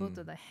to be able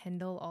to like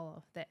handle all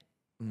of that.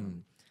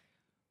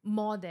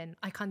 More than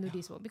I can't do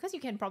this work, because you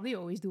can probably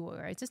always do work,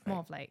 right? It's just more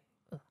of like,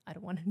 I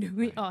don't want to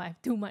do it, or I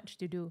have too much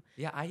to do.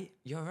 Yeah,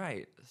 you're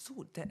right.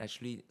 So that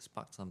actually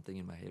sparked something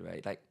in my head,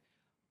 right? Like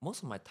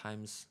most of my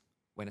times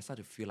when I start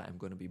to feel like I'm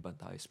going to be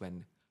burnt out is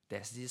when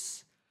there's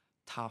this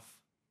tough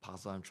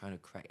puzzle I'm trying to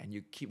crack, and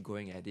you keep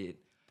going at it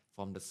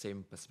from the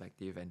same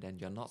perspective, and then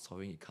you're not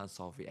solving it, you can't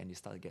solve it, and you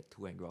start to get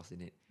too engrossed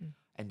in it.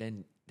 And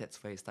then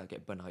that's where you start to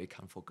get burnt out. You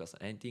can't focus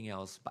on anything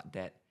else but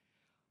that.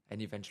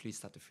 And eventually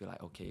start to feel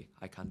like, okay,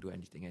 I can't do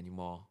anything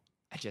anymore.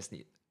 I just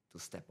need to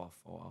step off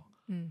for a while.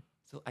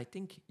 So I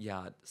think,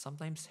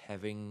 sometimes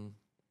having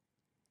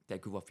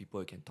that group of people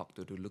you can talk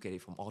to look at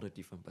it from all the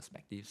different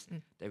perspectives,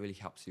 that really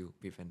helps you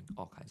prevent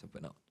all kinds of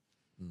burnout.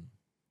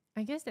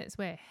 I guess that's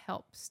where it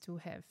helps to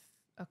have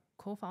a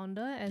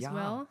co-founder as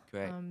well.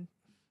 Correct.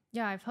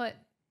 I've heard,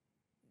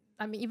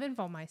 even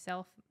for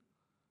myself,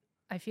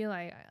 I feel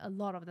like a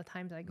lot of the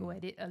times I go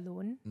at it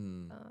alone.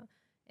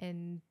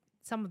 And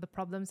some of the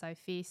problems I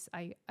face,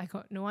 I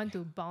got no one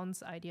to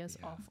bounce ideas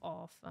off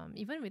of.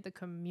 Even with the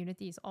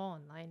community, it's all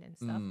online and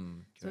stuff.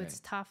 So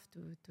it's tough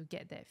to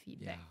get that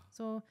feedback.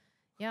 So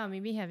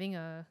maybe having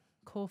a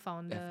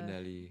co-founder.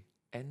 Definitely.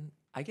 And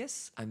I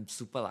guess I'm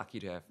super lucky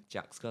to have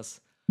Jax,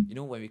 because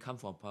when we come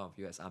from a point of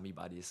view as army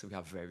buddies, we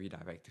are very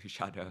direct to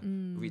each other.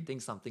 If we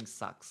think something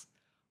sucks,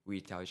 we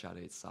tell each other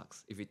it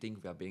sucks. If we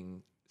think we are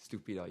being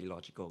stupid or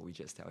illogical, we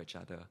just tell each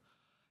other.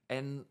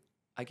 And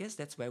I guess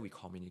that's where we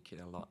communicate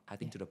a lot. I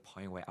think to the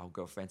point where our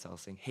girlfriends are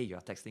saying, hey,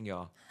 you're texting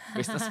your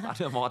business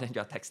partner more than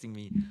you're texting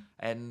me.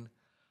 And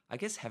I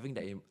guess having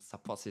that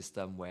support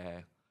system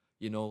where,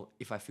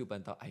 if I feel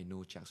burnt out, I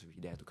know Jax will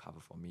be there to cover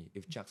for me.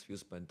 If Jax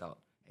feels burnt out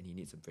and he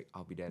needs a break,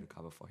 I'll be there to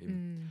cover for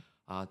him.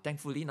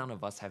 Thankfully, none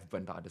of us have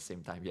burnt out at the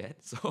same time yet.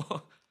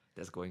 So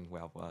that's going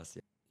well for us.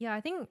 Yeah,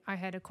 I think I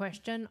had a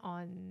question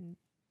on,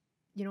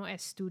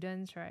 as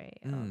students, right?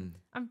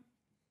 I'm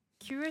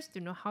curious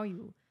to know how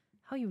you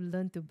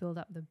learned to build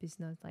up the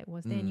business. Like,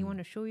 was there anyone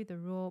to show you the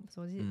ropes?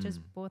 Was it just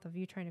both of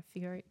you trying to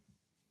figure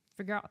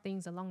out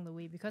things along the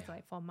way? Because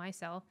like for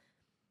myself,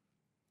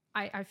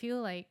 I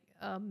feel like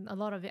a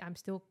lot of it I'm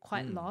still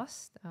quite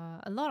lost.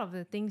 A lot of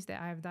the things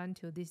that I've done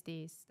till these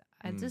days,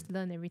 I just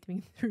learned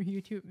everything through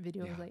YouTube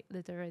videos, like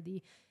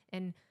literally.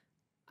 And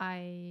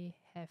I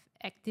have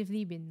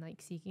actively been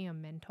like seeking a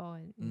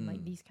mentor in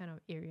like these kind of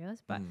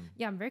areas. But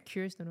I'm very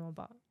curious to know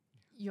about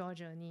your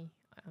journey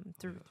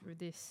through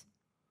this.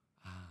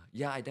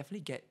 I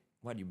definitely get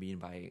what you mean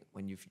by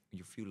when you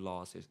feel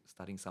lost, you're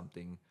starting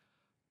something.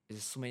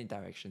 There's so many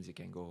directions you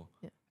can go.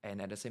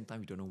 And at the same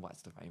time, you don't know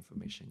what's the right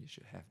information you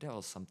should have. That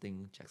was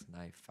something Jax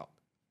and I felt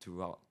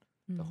throughout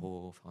the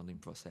whole founding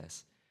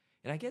process.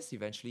 And I guess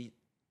eventually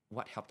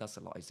what helped us a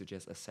lot is to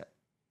just accept.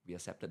 We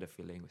accepted the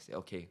feeling. We say,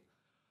 okay,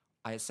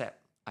 I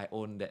accept. I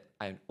own that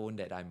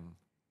I'm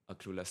a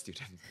clueless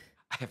student.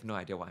 I have no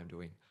idea what I'm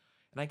doing.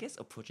 And I guess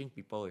approaching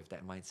people with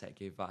that mindset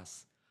gave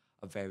us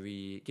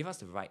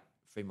the right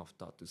frame of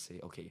thought to say,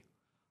 okay,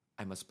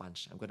 I'm a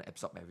sponge. I'm going to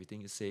absorb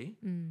everything you say.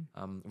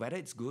 Whether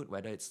it's good,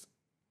 whether it's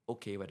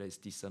okay, whether it's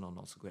decent or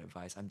not so good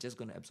advice, I'm just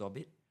going to absorb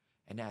it.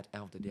 And then at the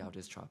end of the day, I'll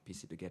just try to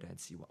piece it together and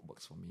see what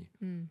works for me.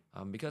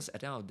 Because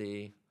at the end of the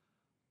day,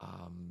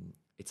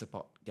 it's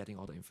about getting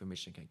all the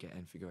information you can get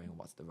and figuring out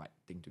what's the right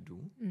thing to do.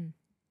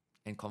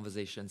 And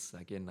conversations,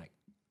 again, like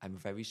I'm a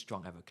very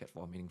strong advocate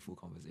for meaningful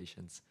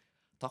conversations.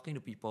 Talking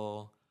to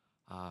people,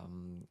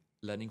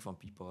 learning from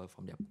people,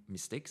 from their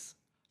mistakes.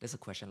 That's a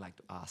question I like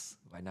to ask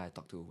when I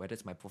talk to, whether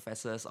it's my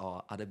professors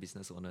or other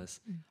business owners.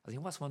 I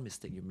think, what's one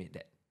mistake you made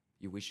that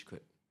you wish you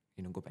could,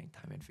 go back in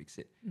time and fix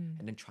it?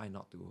 And then try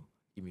not to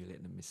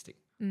emulate the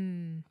mistake.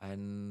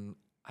 And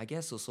I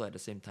guess also at the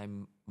same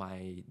time,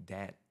 my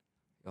dad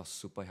was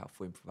super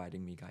helpful in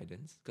providing me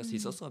guidance, because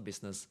he's also a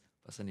business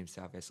person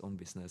himself, his own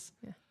business.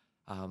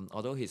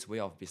 Although his way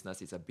of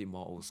business is a bit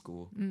more old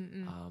school,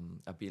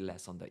 a bit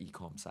less on the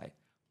e-com side,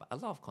 but a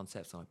lot of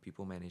concepts on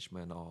people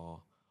management or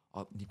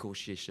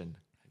negotiation,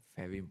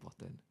 very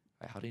important.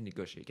 Right? How do you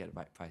negotiate, get the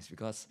right price?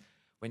 Because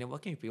when you're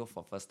working with people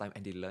for the first time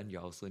and they learn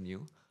you're also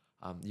new,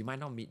 you might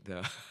not meet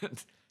the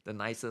the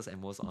nicest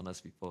and most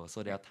honest people.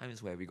 So there are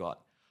times where we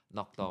got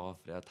knocked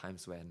off. There are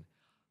times when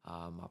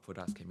our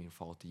products came in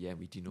faulty and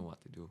we didn't know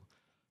what to do.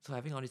 So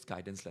having all this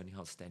guidance, learning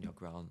how to stand your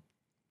ground,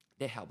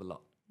 that helped a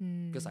lot.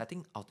 Because I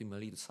think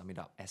ultimately, to sum it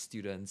up, as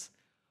students,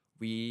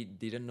 we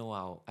didn't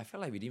know I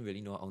felt like we didn't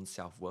really know our own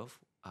self-worth.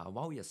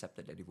 While we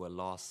accepted that we were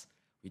lost,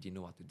 we didn't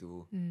know what to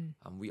do.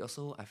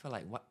 I felt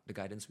like what the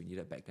guidance we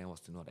needed back then was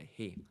to know that,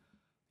 hey,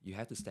 you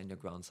have to stand your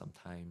ground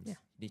sometimes. You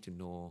need to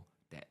know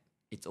that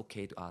it's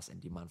okay to ask and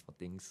demand for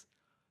things.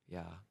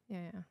 Yeah.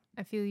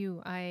 I feel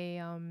you.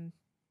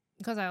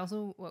 Because I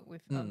also work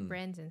with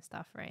brands and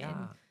stuff, right? Yeah.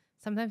 And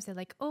sometimes they're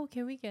like, oh,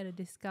 can we get a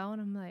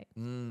discount? I'm like,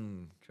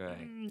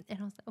 correct. And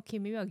I was like, okay,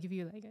 maybe I'll give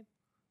you like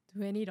a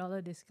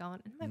 $20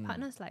 discount. And my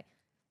partner's like,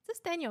 just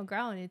stand your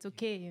ground. It's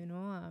okay,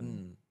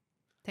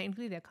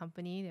 Technically, they're a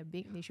company, they're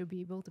big, they should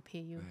be able to pay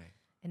you. Right.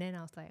 And then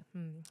I was like,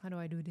 how do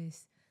I do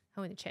this? I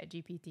went to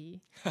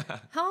ChatGPT.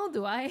 How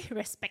do I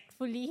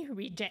respectfully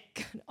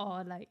reject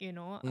or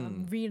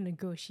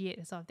renegotiate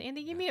that sort of thing? And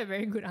they gave me a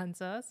very good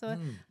answer. So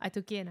I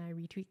took it and I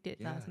retweaked it.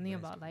 Something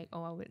about I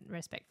would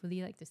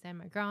respectfully like to stand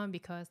my ground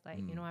because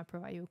I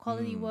provide you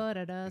quality work.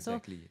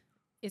 Exactly. So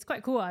it's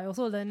quite cool. I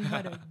also learned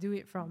how to do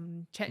it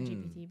from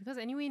ChatGPT because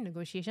anyway,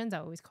 negotiations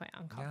are always quite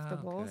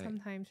uncomfortable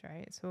sometimes,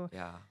 right? So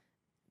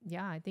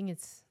yeah, I think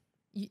it's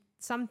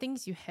some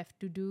things you have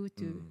to do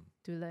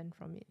to learn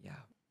from it. Yeah.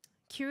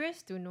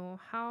 Curious to know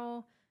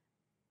how,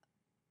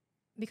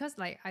 because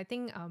I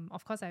think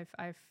of course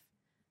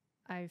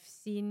I've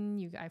seen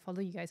you. I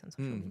follow you guys on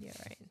social media,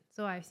 right?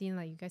 So I've seen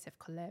you guys have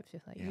collabs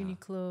with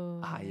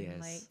Uniqlo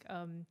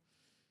and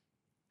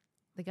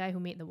the guy who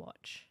made the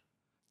watch.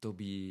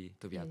 Toby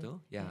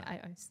Atto? Yeah.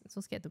 I'm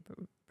so scared to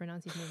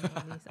pronounce his name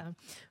like this.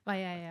 But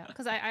yeah.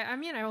 Because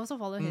I also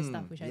follow his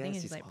stuff, which I think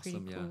is awesome, pretty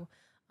cool.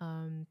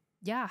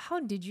 How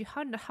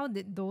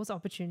did those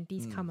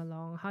opportunities come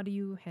along? How do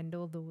you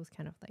handle those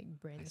kind of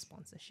brand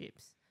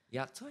sponsorships?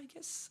 Yeah, so I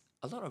guess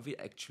a lot of it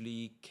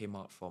actually came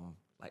out from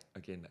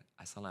again,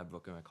 I sound like a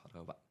broken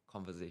recorder, but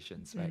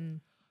conversations, right?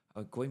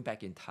 Going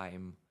back in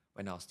time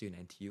when I was still in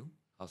NTU,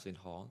 I was in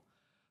hall.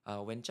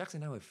 When Jax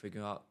and I were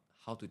figuring out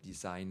how to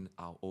design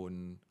our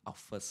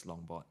first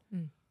longboard,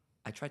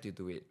 I tried to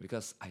do it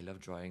because I love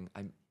drawing.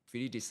 I'm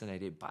pretty decent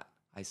at it, but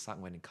I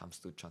suck when it comes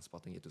to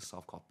transporting it to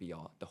soft copy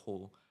or the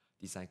whole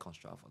design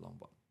construct of a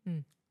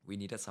longboard. We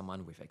needed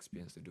someone with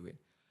experience to do it.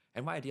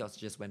 And what I did was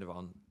just went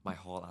around my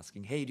hall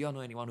asking, hey, do you all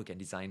know anyone who can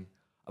design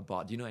a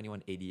board? Do you know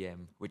anyone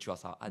ADM, which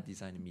was our art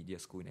design and media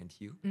school in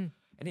NTU? And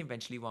then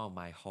eventually one of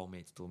my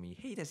hallmates told me,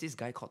 hey, there's this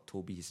guy called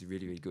Toby, he's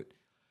really, really good.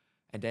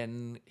 And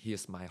then he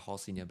was my hall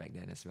senior back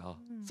then as well.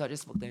 So I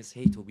just spoke to him and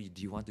said, hey, Toby,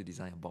 do you want to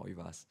design a board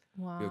with us?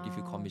 Wow. We'll give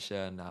you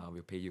commission,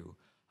 we'll pay you.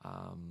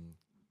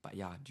 But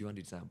yeah, do you want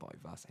to design a board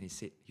with us? And he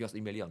said, he was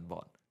immediately on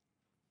board.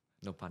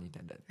 No pun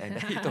intended. And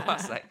then he told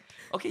us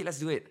okay, let's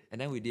do it. And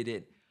then we did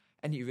it.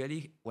 And it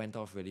really went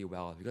off really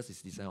well because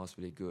his design was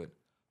really good.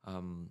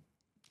 And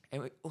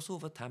also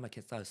over time, I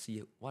can start to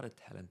see what a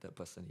talented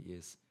person he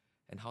is.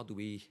 And how do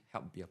we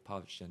help be a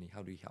part of his journey?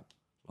 How do we help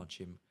launch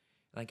him?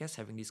 And I guess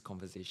having these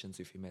conversations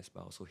with him as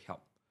well also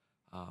help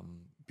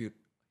build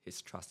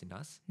his trust in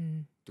us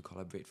to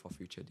collaborate for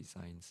future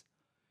designs.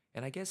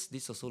 And I guess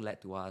this also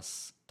led to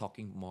us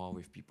talking more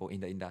with people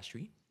in the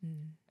industry.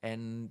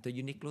 And the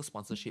Uniqlo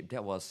sponsorship,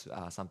 that was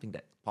something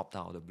that popped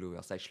out of the blue. It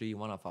was actually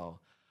one of our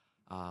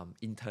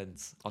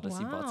interns,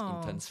 Odyssey Board's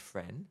interns'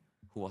 friend,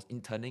 who was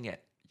interning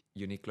at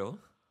Uniqlo,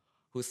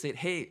 who said,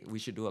 hey, we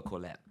should do a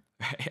collab.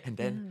 Right? And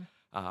then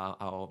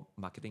our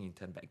marketing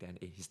intern back then,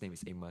 his name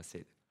is Amos,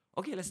 said,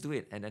 okay, let's do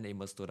it. And then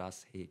Amos told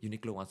us, hey,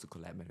 Uniqlo wants to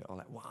collab. And we're all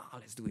like, wow,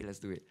 let's do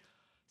it.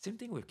 Same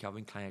thing with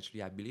Calvin Klein,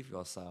 actually. I believe it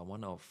was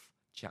one of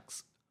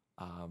Chuck's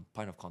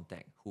point of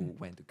contact who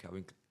went to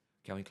Calvin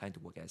Klein to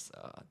work as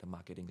the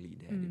marketing lead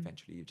there. And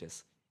eventually you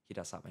just hit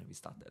us up and we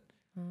started.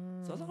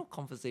 So a lot of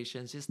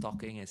conversations, just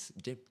talking and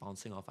just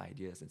bouncing off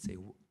ideas and say,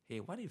 hey,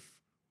 what if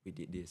we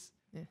did this?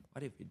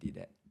 What if we did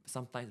that?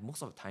 Sometimes,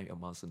 most of the time, it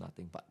amounts to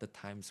nothing. But the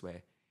times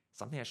where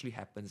something actually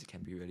happens, it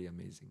can be really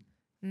amazing.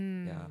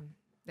 Yeah.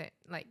 That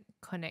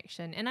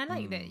connection. And I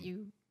like that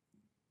you,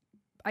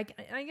 I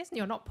guess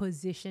you're not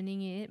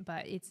positioning it,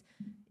 but it's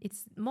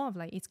more of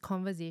it's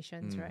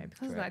conversations, right?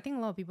 Because I think a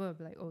lot of people will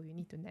be like, oh, you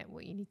need to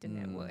network.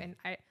 And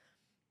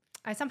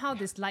I somehow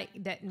dislike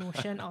that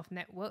notion of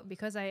network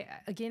because I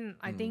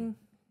think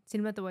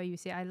similar to what you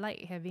say, I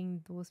like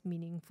having those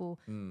meaningful,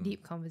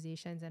 deep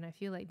conversations, and I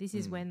feel like this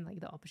is when like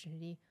the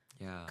opportunity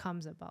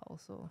comes about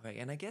also. Right,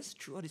 and I guess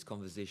through all these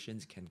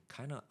conversations, you can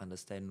kind of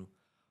understand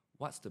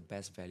what's the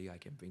best value I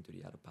can bring to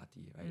the other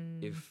party, right?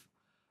 If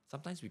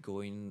sometimes we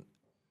go in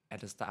at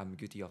the start, I'm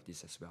guilty of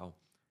this as well,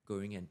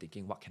 going and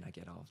thinking, what can I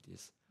get out of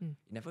this? It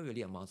never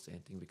really amounts to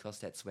anything because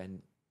that's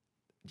when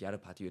the other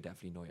party will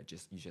definitely know you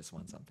just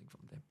want something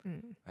from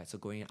them, right? So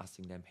going and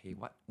asking them, hey,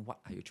 what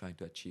are you trying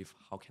to achieve?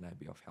 How can I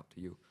be of help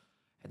to you?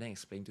 And then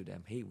explain to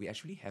them, hey, we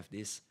actually have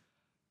this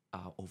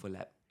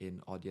overlap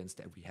in audience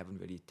that we haven't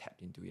really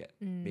tapped into yet.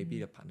 Maybe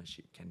the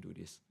partnership can do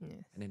this.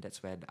 Yes. And then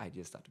that's where the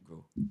ideas start to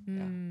grow.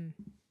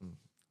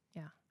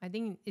 Yeah, I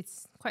think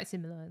it's quite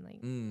similar in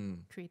like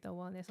creator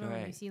world. That's why when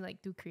you Correct. see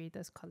like two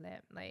creators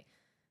collab, like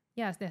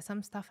yes, there's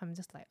some stuff I'm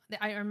just like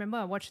I remember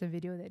I watched the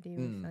video that day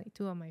with like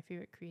two of my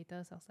favorite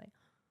creators. I was like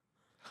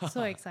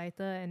so excited,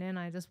 and then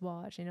I just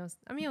watched, and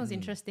it was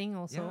interesting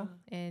also,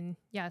 and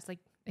yeah, it's like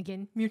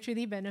again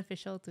mutually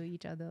beneficial to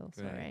each other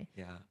also, right?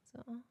 Yeah. So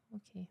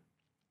okay,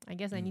 I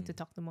guess I need to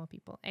talk to more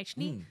people.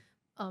 Actually,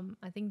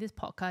 I think this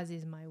podcast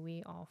is my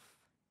way of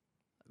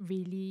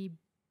really.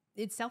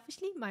 It's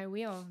selfishly my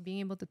way of being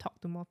able to talk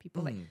to more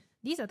people. Like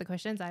these are the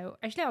questions I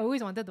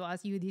always wanted to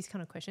ask you these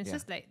kind of questions.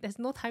 Just like there's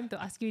no time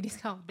to ask you this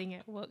kind of thing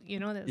at work,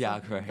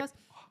 That's correct. Because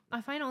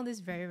I find all this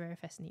very, very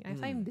fascinating. I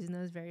find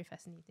business very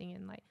fascinating,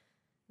 and like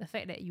the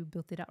fact that you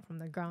built it up from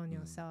the ground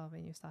yourself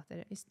and you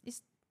started it.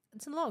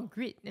 It's a lot of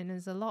grit, and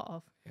there's a lot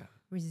of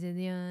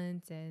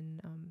resilience,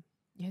 and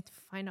you have to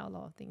find out a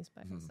lot of things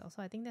by yourself.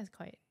 So I think that's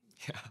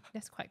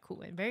quite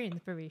cool and very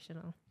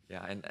inspirational.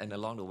 Yeah, and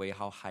along the way,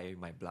 how high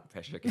my blood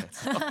pressure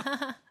gets.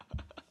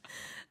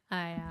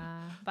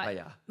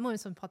 But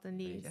most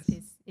importantly,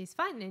 it's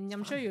fun, and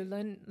I'm sure you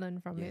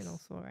learn from it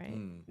also, right?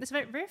 It's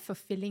very, very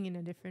fulfilling in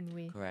a different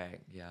way.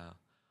 Correct.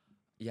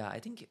 Yeah. I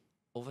think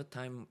over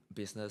time,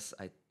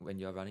 when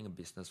you're running a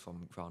business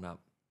from ground up,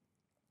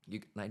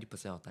 90%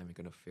 of the time you're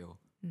gonna fail.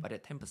 But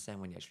at 10%,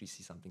 when you actually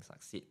see something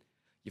succeed,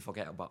 you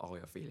forget about all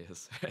your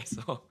failures, right?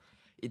 So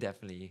it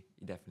definitely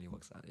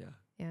works out. Yeah.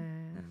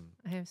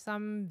 I have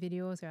some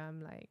videos where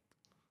I'm like,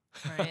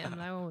 right,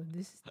 oh,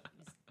 this is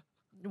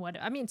what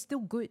I mean. It's still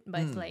good,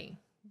 but it's like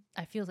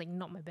I feel like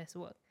not my best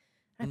work.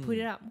 I put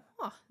it up,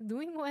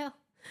 doing well,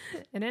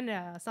 and then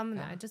there are some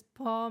that I just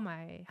pour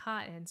my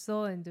heart and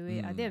soul into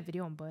it. I did a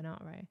video on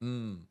burnout, right?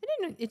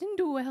 It didn't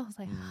do well. I was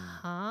like,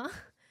 huh?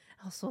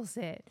 I was so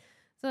sad.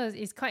 So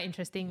it's quite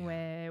interesting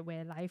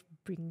where life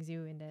brings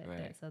you in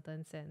that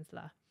certain sense,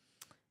 lah.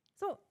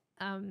 So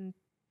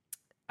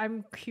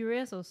I'm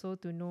curious also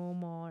to know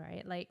more,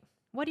 right? Like,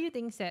 what do you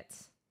think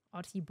sets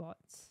Odyssey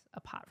Bots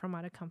apart from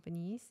other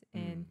companies,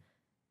 and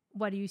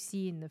what do you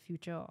see in the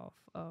future of?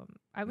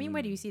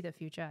 Where do you see the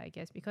future? I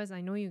guess because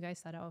I know you guys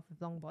started off with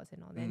longboards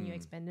and all that, and you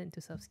expanded into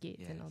surf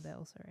skates and all that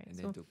also, right? And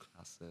then to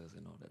classes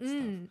and all that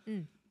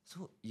stuff.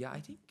 So yeah,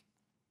 I think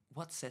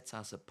what sets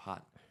us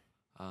apart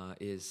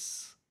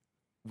is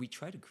we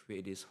try to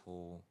create this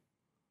whole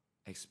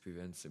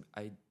experience.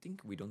 I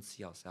think we don't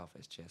see ourselves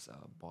as just a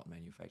board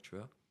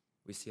manufacturer.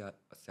 We see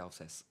ourselves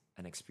as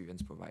an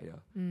experience provider.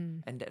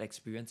 And that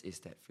experience is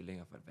that feeling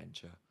of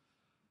adventure.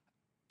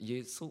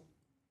 So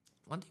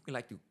one thing we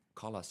like to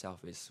call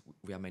ourselves is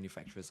we are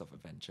manufacturers of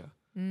adventure.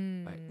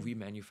 Right? We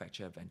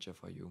manufacture adventure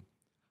for you.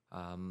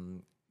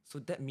 So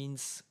that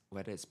means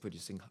whether it's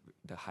producing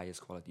the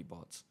highest quality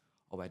boards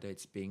or whether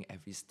it's being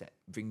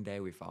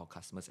there with our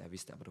customers every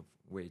step of the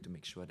way to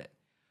make sure that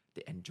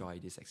they enjoy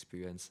this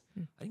experience.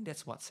 I think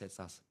that's what sets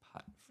us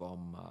apart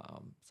from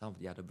some of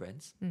the other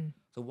brands.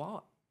 So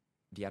while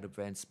the other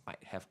brands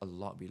might have a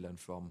lot we learn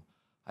from,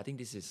 I think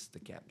this is the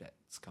gap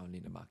that's currently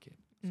in the market.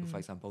 So for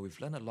example, we've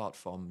learned a lot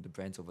from the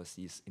brands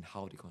overseas in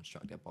how they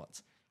construct their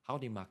boards, how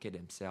they market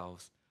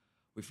themselves.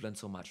 We've learned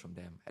so much from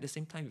them. At the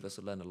same time, we've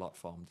also learned a lot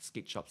from the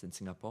skate shops in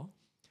Singapore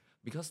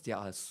because they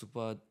are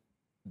super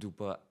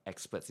duper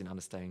experts in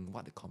understanding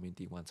what the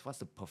community wants, what's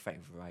the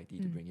perfect variety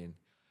to bring in.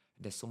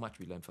 There's so much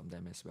we learn from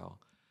them as well.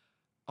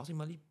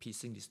 Ultimately,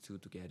 piecing these two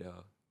together,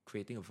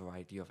 creating a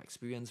variety of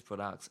experience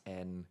products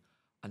and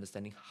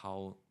understanding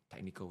how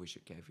technical we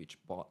should get with each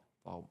board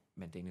while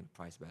maintaining the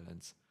price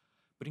balance.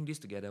 Putting this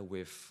together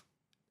with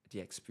the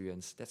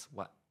experience, that's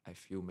what I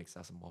feel makes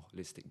us a more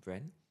holistic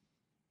brand.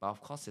 But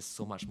of course, there's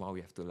so much more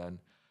we have to learn.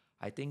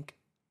 I think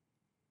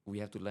we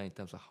have to learn in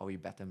terms of how we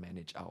better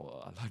manage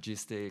our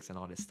logistics and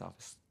all this stuff.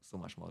 There's so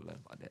much more to learn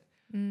about that.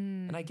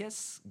 And I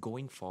guess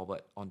going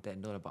forward on that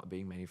note about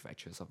being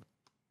manufacturers of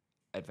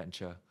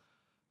adventure,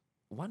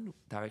 one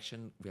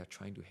direction we are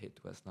trying to head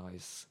towards now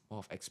is more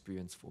of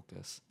experience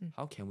focus.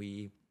 How can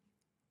we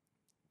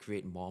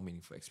create more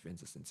meaningful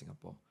experiences in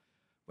Singapore,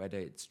 whether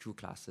it's through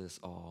classes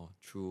or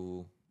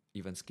through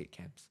even skate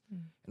camps,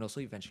 and also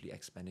eventually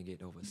expanding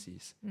it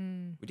overseas.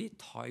 We did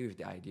toy with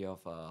the idea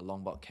of a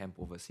longboard camp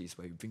overseas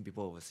where we bring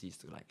people overseas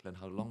to like learn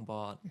how to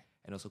longboard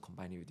and also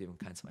combine it with different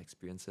kinds of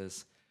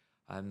experiences.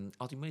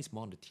 Ultimately, it's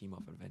more on the theme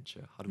of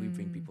adventure. How do we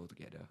bring people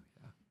together?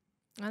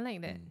 I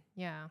like that.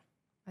 Yeah.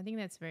 I think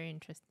that's very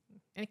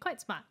interesting and quite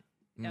smart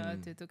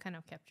to kind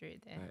of capture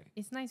it there. Right.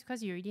 It's nice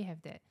because you already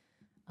have that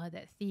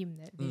theme,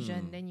 that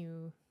vision. Then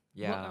you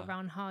work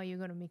around how you're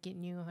going to make it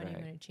new, how you're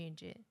going to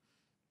change it.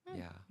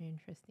 Yeah. Very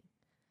interesting.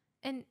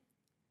 And,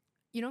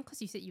 you know,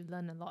 because you said you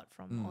learn a lot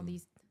from all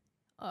these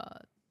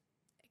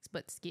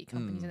expert skate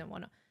companies and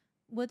whatnot.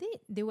 Were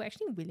they were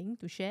actually willing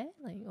to share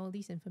like all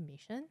these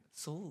information?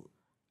 So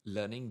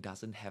learning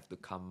doesn't have to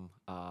come,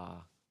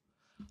 how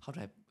do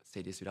I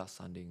say this without it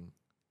sounding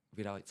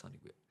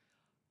weird?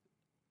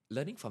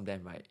 Learning from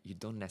them, right, you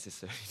don't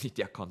necessarily need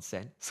their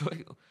consent. So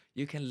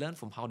you can learn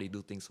from how they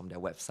do things from their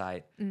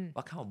website,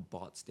 what kind of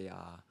bots they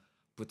are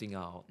putting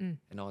out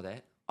and all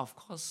that. Of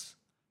course,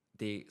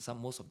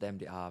 most of them,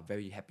 they are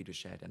very happy to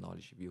share their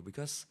knowledge with you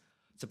because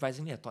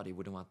surprisingly, I thought they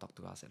wouldn't want to talk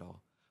to us at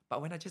all.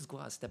 But when I just go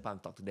out, step out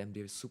and talk to them,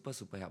 they're super,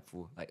 super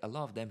helpful. Like a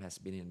lot of them has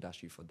been in the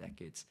industry for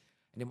decades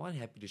and they're more than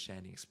happy to share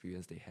any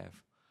experience they have.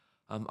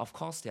 Of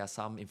course, there are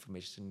some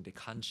information they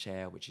can't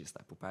share, which is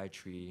like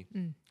proprietary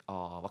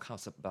or what kind of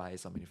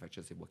suppliers or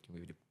manufacturers they're working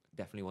with. They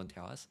definitely won't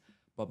tell us.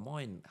 But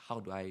more in how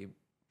do I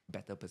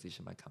better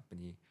position my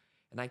company?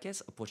 And I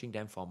guess approaching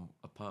them from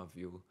a point of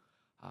view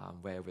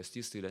where we're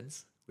still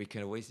students, we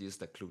can always use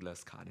the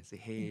clueless card and say,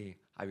 hey,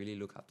 I really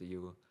look up to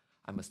you.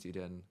 I'm a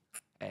student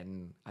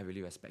and I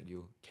really respect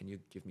you. Can you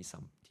give me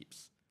some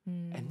tips?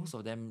 And most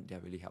of them, they're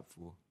really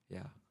helpful.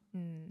 Yeah.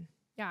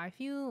 Yeah, I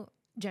feel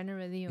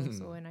generally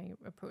also when I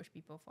approach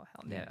people for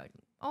help, they're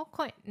all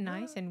quite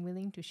nice and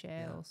willing to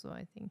share also,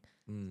 I think.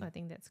 So I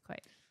think that's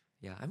quite...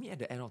 Yeah, I mean, at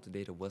the end of the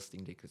day, the worst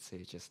thing they could say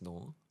is just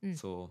no.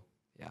 So,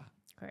 yeah.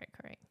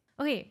 Correct.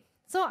 Okay,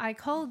 so I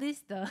call this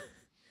the...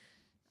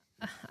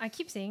 I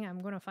keep saying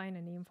I'm going to find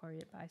a name for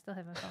it, but I still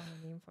haven't found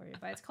a name for it.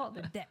 But it's called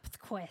the Depth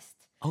Quest.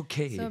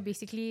 Okay. So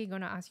basically,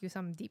 going to ask you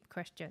some deep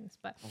questions.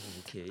 But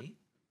okay.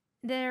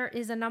 there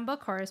is a number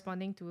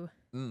corresponding to...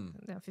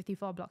 There are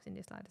 54 blocks in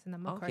this slide. There's a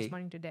number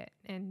corresponding to that.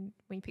 And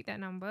when you pick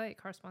that number,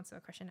 it corresponds to a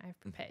question I've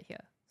prepared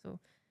here. So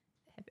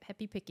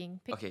happy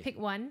picking. Pick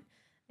one.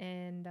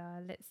 And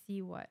let's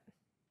see what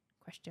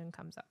question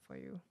comes up for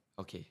you.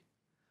 Okay,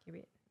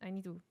 wait. I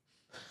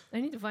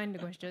need to find the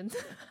questions.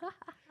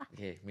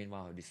 Okay,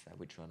 meanwhile, I'll decide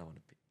which one I want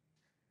to pick.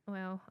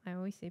 Well, I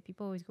always say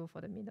people always go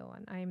for the middle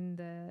one.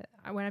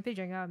 When I play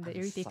Jenga, I'm the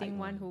irritating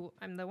one.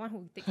 I'm the one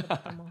who takes the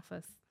bottom off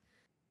first.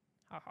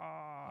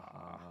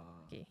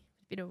 Okay,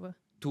 spit over.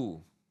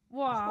 2.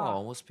 Wow. Oh, I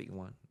almost picked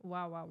 1.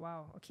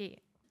 Wow. Okay.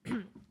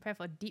 Prepare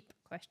for deep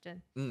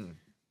question.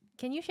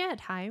 Can you share a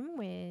time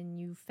when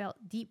you felt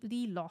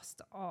deeply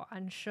lost or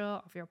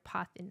unsure of your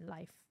path in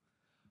life?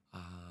 I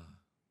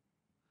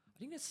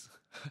think that's...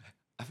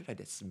 I feel like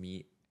that's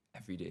me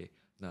every day.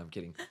 No, I'm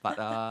kidding. But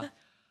I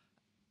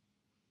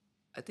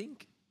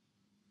think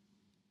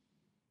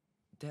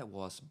that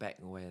was back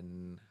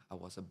when I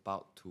was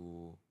about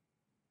to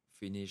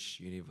finish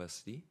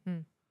university.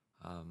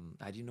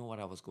 I didn't know what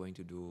I was going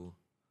to do.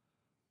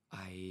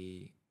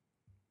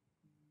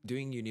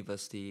 During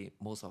university,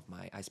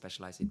 I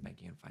specialized in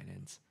banking and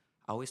finance.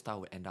 I always thought I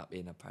would end up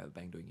in a private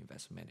bank doing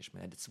investment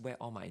management. And that's where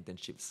all my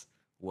internships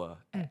were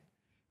at.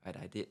 Right?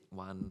 I did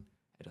one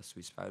at a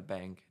Swiss private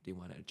bank, did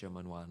one at a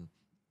German one.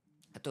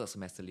 I took a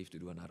semester leave to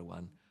do another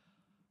one.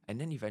 And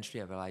then eventually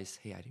I realized,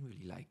 hey, I didn't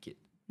really like it.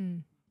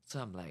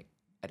 So I'm like,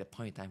 at a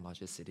point in time, I was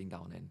just sitting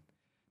down and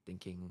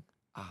thinking,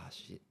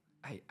 shit,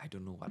 I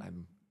don't know what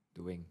I'm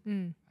doing.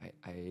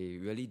 I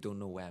really don't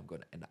know where I'm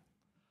going to end up.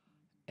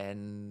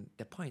 And at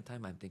that point in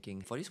time, I'm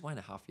thinking, for these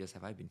 1.5 years,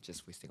 have I been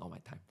just wasting all my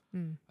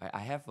time? Right? I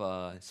have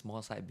a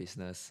small side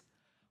business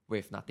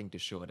with nothing to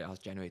show that I was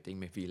generating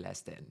maybe less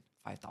than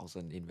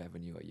 5,000 in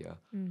revenue a year.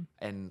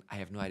 And I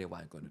have no idea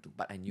what I'm going to do.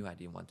 But I knew I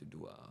didn't want to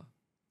do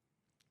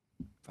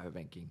private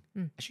banking.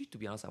 Actually, to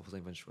be honest, I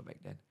wasn't even sure back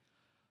then.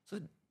 So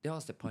that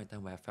was the point in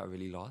time where I felt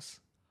really lost.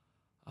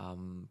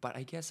 But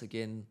I guess,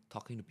 again,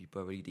 talking to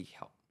people really did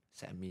help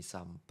set me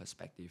some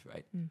perspective,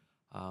 right?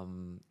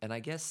 And I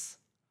guess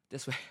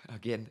that's where,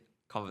 again,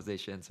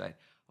 conversations, right?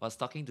 I was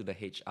talking to the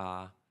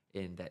HR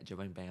in that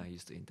German bank I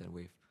used to intern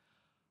with.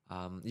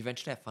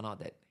 Eventually, I found out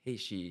that, hey,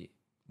 she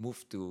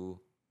moved to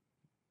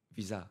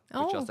Visa,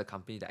 which was the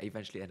company that I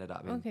eventually ended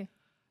up in. Okay.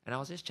 And I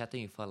was just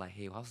chatting with her like,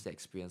 hey, how's the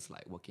experience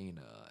like working in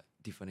a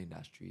different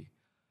industry?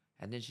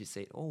 And then she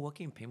said,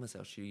 working in payments,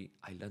 actually,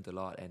 I learned a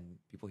lot and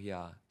people here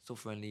are so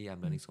friendly.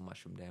 I'm learning so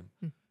much from them.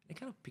 It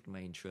kind of piqued my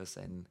interest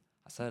and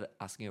I started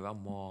asking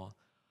around more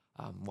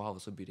while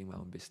also building my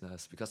own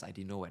business because I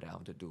didn't know what I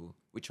wanted to do,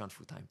 which one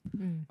full-time.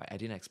 Right? I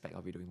didn't expect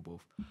I'll be doing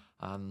both.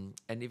 And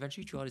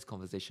eventually through all these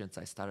conversations,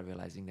 I started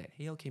realizing that,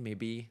 hey, okay,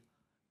 maybe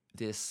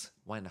this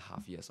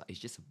 1.5 years is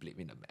just a blip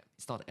in the map.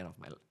 It's not the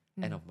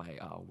end of my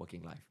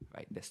working life,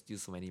 right? There's still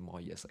so many more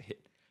years ahead,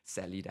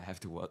 sadly, that I have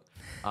to work.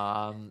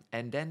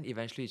 And then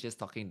eventually just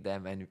talking to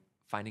them and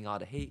finding out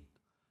that, hey,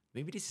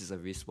 maybe this is a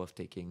risk worth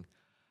taking.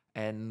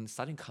 And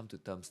starting to come to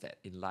terms that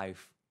in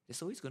life,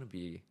 there's always going to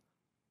be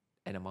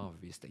an amount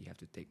of risk that you have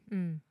to take.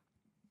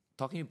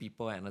 Talking to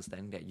people and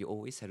understanding that you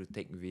always have to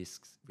take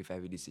risks with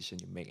every decision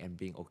you make and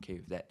being okay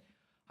with that.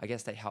 I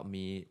guess that helped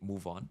me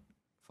move on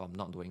from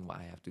not knowing what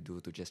I have to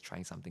do to just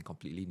trying something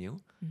completely new.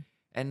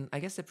 And I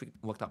guess that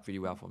worked out pretty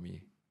well for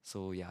me.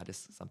 So yeah,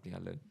 that's something I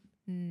learned.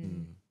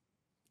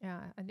 Yeah,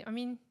 I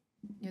mean,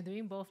 you're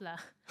doing both lah.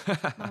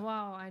 But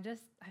wow, I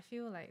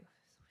feel like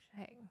so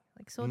shag,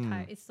 like so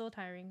tired. It's so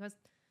tiring because,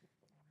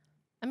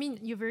 I mean,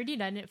 you've already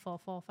done it for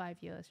 4 or 5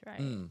 years,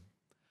 right?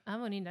 I've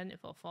only done it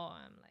for 4.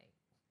 I'm like,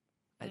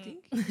 I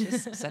think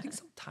just setting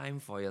some time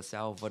for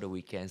yourself for the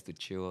weekends to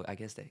chill, I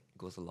guess that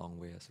goes a long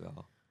way as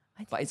well.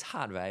 But it's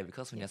hard, right?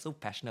 Because when you're so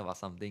passionate about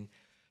something,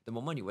 the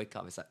moment you wake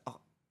up, it's like,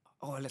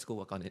 oh, let's go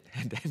work on it.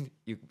 And then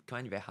you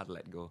find it very hard to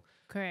let go.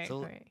 Correct.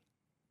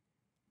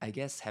 I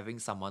guess having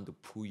someone to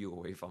pull you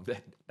away from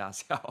that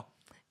does help.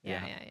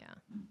 Yeah.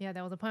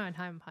 There was a point in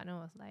time my partner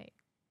was like,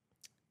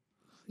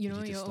 you're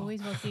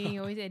always working,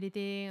 you're always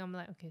editing. I'm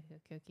like,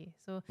 okay.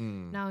 So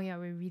now, we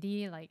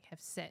really like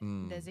have set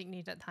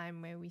designated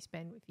time where we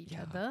spend with each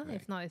other. Right.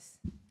 If not,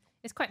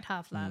 it's quite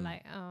tough lah.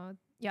 Like,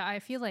 I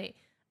feel like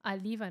I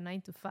leave at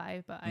 9 to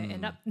 5, but I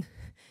end up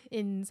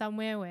in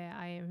somewhere where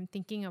I am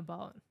thinking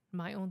about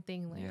my own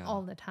thing like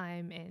all the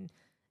time,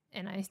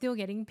 and I'm still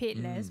getting paid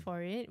less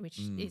for it, which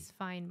is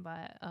fine,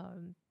 but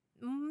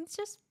it's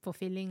just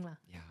fulfilling lah.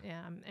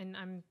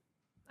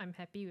 I'm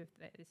happy with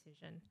that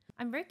decision.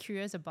 I'm very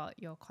curious about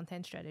your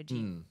content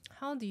strategy.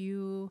 How do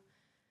you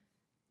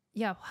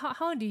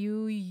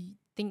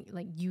think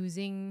like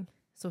using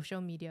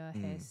social media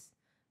has,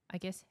 I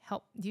guess,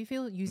 helped? Do you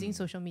feel using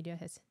social media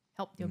has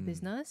helped your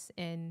business?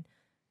 And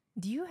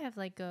do you have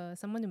like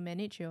someone to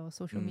manage your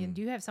social media?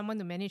 Do you have someone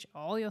to manage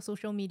all your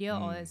social media,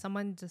 or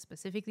someone just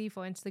specifically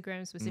for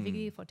Instagram,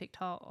 specifically for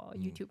TikTok or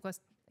YouTube? Because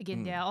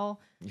again, they're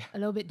all a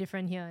little bit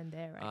different here and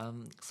there, right?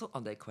 So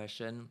on that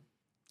question,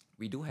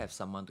 we do have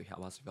someone to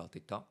help us with our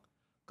TikTok.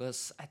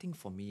 Because I think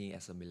for me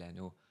as a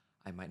millennial,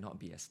 I might not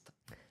be as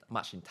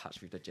much in touch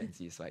with the Gen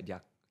Zs, right?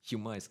 Their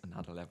humor is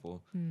another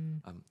level.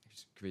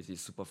 It's crazy,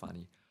 it's super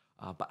funny.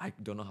 But I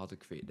don't know how to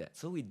create that.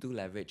 So we do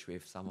leverage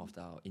with some of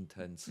our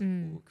interns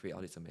who create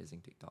all these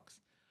amazing TikToks.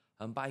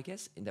 But I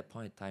guess in that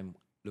point in time,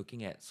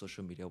 looking at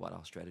social media, what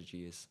our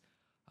strategy is,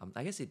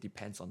 I guess it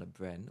depends on the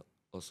brand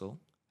also.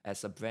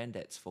 As a brand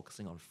that's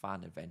focusing on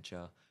fun,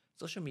 adventure,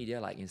 social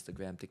media like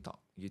Instagram, TikTok,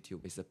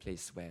 YouTube is a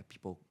place where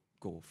people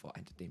go for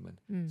entertainment.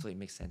 So it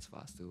makes sense for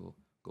us to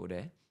go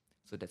there.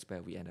 So that's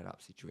where we ended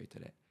up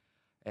situated at.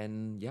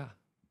 And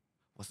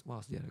what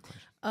was the other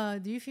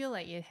question? Do you feel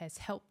like it has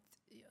helped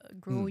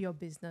grow your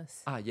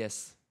business?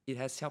 Yes, it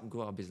has helped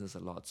grow our business a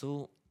lot.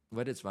 So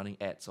whether it's running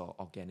ads or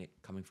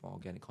coming from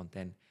organic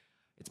content,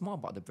 it's more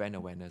about the brand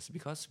awareness,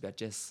 because we're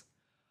just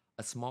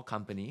a small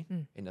company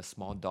in a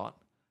small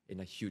dot in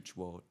a huge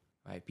world,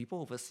 right? People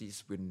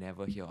overseas will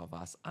never hear of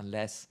us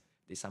unless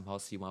they somehow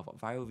see one of our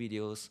viral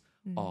videos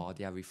or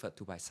they are referred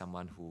to by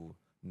someone who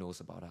knows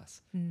about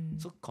us.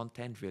 So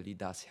content really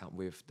does help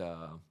with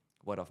the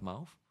word of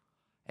mouth.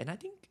 And I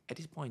think at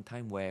this point in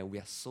time where we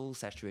are so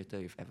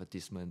saturated with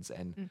advertisements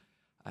and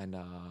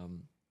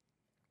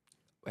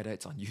whether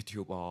it's on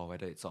YouTube or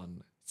whether it's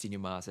on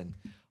cinemas and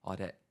all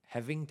that,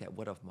 having that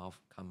word of mouth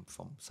come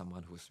from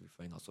someone who's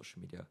referring on social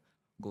media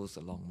goes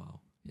a long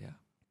mile. Yeah.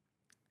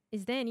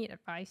 Is there any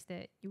advice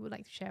that you would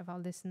like to share with our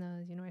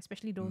listeners,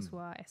 especially those who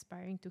are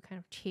aspiring to kind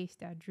of chase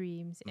their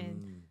dreams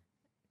and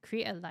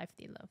create a life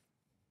they love?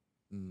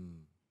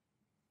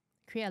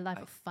 Create a life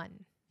of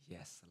fun.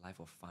 Yes, a life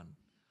of fun.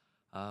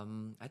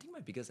 I think my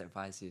biggest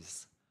advice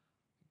is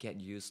get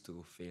used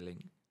to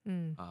failing.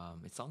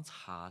 It sounds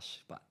harsh,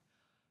 but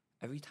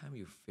every time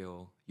you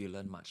fail, you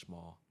learn much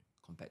more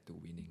compared to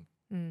winning,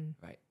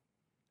 right?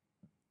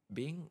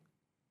 Being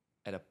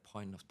at a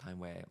point of time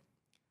where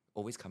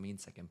always coming in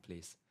second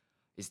place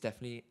is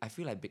definitely, I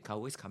feel like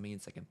always coming in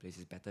second place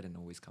is better than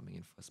always coming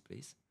in first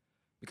place.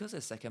 Because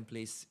at second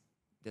place,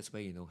 that's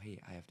where hey,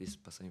 I have this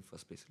person in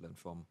first place to learn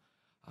from.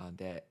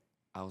 That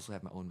I also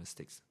have my own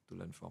mistakes to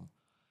learn from.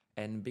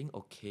 And being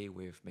okay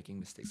with making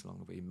mistakes along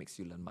the way makes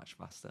you learn much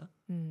faster.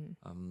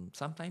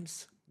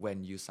 Sometimes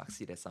when you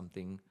succeed at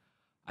something,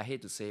 I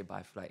hate to say it, but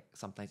I feel like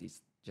sometimes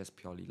it's just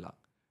purely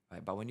luck,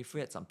 right? But when you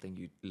fail at something,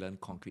 you learn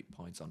concrete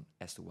points on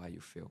as to why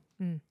you fail.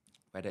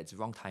 Whether it's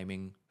wrong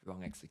timing,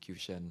 wrong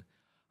execution,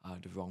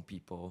 the wrong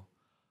people.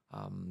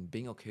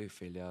 Being okay with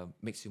failure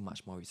makes you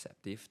much more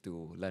receptive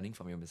to learning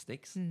from your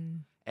mistakes.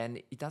 And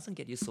it doesn't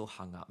get you so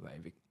hung up,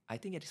 right? I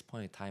think at this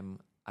point in time,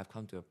 I've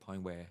come to a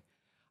point where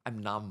I'm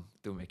numb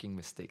to making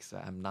mistakes,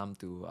 right? I'm numb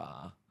to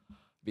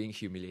being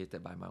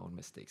humiliated by my own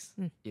mistakes.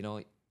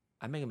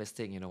 I make a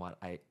mistake, you know what?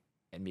 I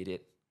admit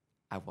it.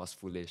 I was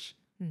foolish.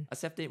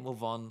 Accept it,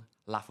 move on,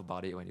 laugh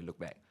about it when you look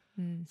back.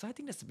 So I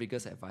think that's the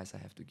biggest advice I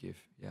have to give.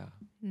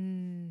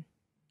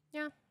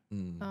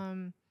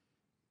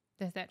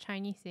 There's that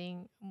Chinese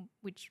saying,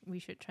 which we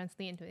should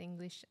translate into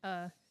English.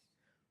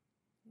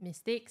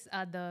 Mistakes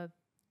are the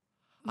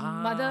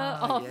mother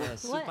of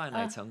what?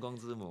 成功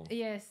之母.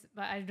 Yes,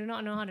 but I do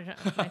not know how to.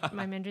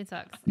 My Mandarin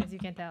sucks, as you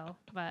can tell.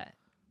 But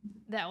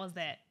that was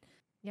that.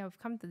 Yeah, we've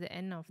come to the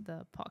end of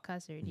the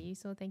podcast already.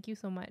 So thank you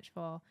so much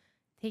for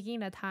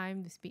taking the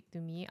time to speak to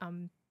me.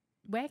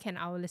 Where can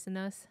our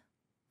listeners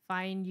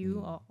find you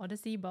or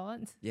Odyssey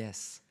bots?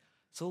 Yes.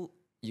 So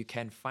you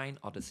can find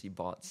Odyssey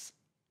bots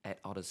at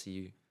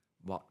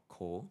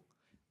odyssey.co.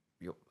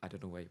 I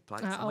don't know where you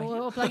plug it somewhere here.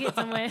 We'll plug it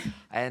somewhere.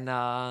 And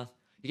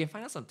you can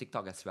find us on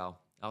TikTok as well.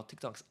 Our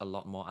TikTok's a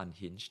lot more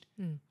unhinged,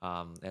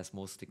 as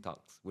most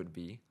TikToks would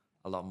be.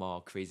 A lot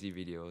more crazy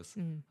videos.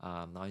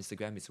 Now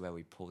Instagram is where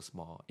we post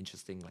more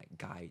interesting like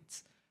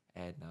guides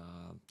and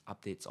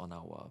updates on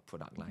our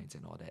product lines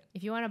and all that.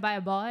 If you want to buy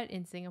a bot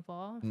in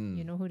Singapore,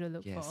 you know who to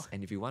look Yes, for.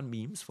 and if you want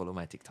memes, follow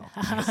my TikTok.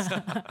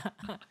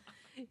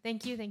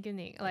 Thank you,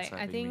 Nick. Thanks for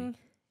having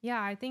me.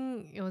 I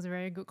think it was a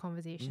very good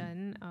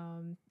conversation.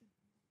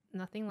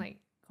 Nothing like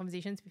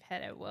conversations we've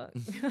had at work.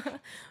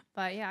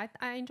 But yeah,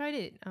 I enjoyed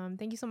it.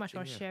 Thank you so much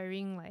for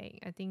sharing like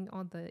I think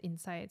all the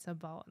insights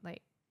about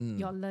like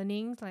your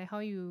learnings, like how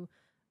you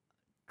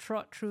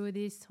trot through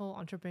this whole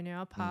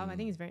entrepreneurial path. I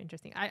think it's very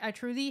interesting. I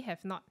truly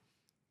have not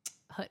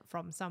heard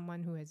from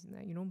someone who has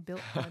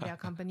built their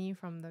company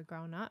from the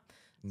ground up.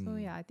 So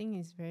yeah, I think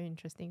it's very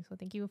interesting. So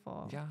thank you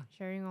for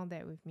sharing all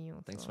that with me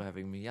also. Thanks for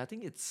having me. I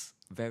think it's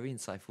very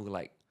insightful.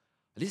 Like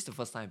at least the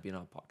first time I've been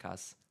on a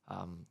podcast,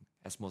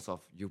 as most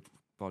of you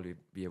probably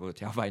be able to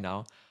tell by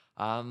now.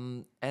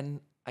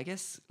 And I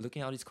guess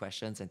looking at all these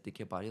questions and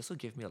thinking about it also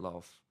gave me a lot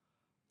of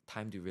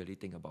time to really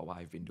think about what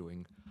I've been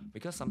doing.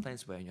 Because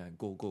sometimes when you're in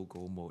go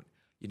mode,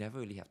 you never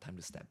really have time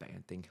to step back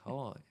and think,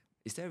 oh,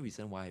 is there a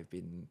reason why I've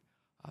been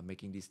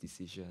making these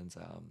decisions?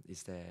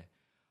 Is there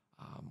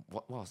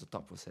what was the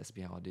thought process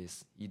behind all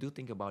this? You do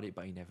think about it,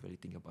 but you never really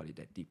think about it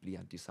that deeply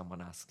until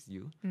someone asks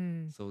you.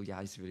 So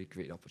yeah, it's a really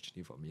great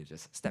opportunity for me to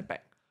just step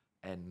back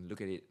and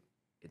look at it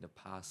in the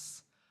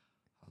past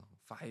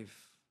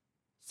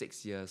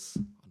 5-6 years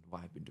on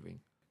what I've been doing.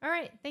 All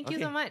right. Thank you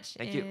so much.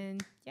 Thank you.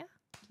 Yeah.